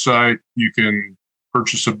professional website. You can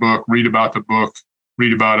purchase a book, read about the book,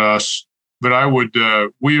 read about us. But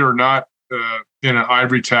we are not in an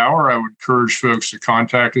ivory tower. I would encourage folks to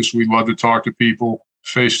contact us. We'd love to talk to people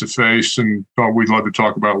face to face, and we'd love to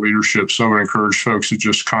talk about leadership. So I would encourage folks to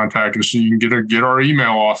just contact us, so you can get our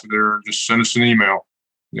email off of there, and just send us an email.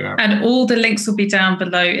 Yeah. And all the links will be down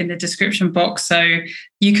below in the description box. So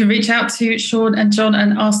you can reach out to Sean and John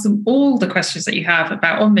and ask them all the questions that you have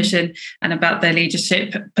about On Mission and about their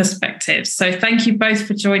leadership perspectives. So thank you both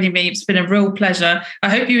for joining me. It's been a real pleasure. I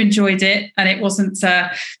hope you enjoyed it and it wasn't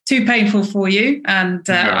too painful for you. And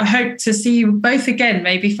I hope to see you both again,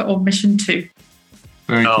 maybe for On Mission 2.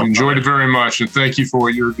 Thank you. Enjoyed it very much. And thank you for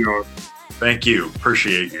what you're doing. Thank you.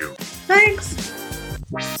 Appreciate you. Thanks.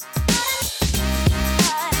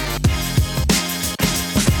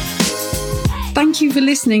 Thank you for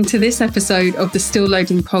listening to this episode of the Still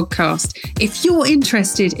Loading podcast. If you're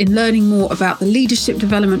interested in learning more about the leadership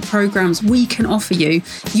development programs we can offer you,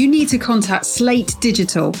 you need to contact Slate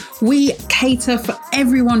Digital. We cater for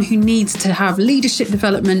everyone who needs to have leadership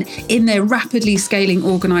development in their rapidly scaling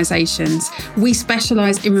organizations. We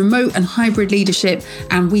specialize in remote and hybrid leadership,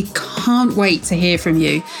 and we can't wait to hear from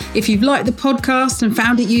you. If you've liked the podcast and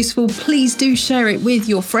found it useful, please do share it with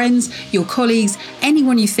your friends, your colleagues,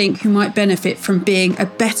 anyone you think who might benefit from being a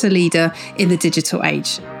better leader in the digital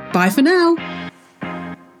age. Bye for now.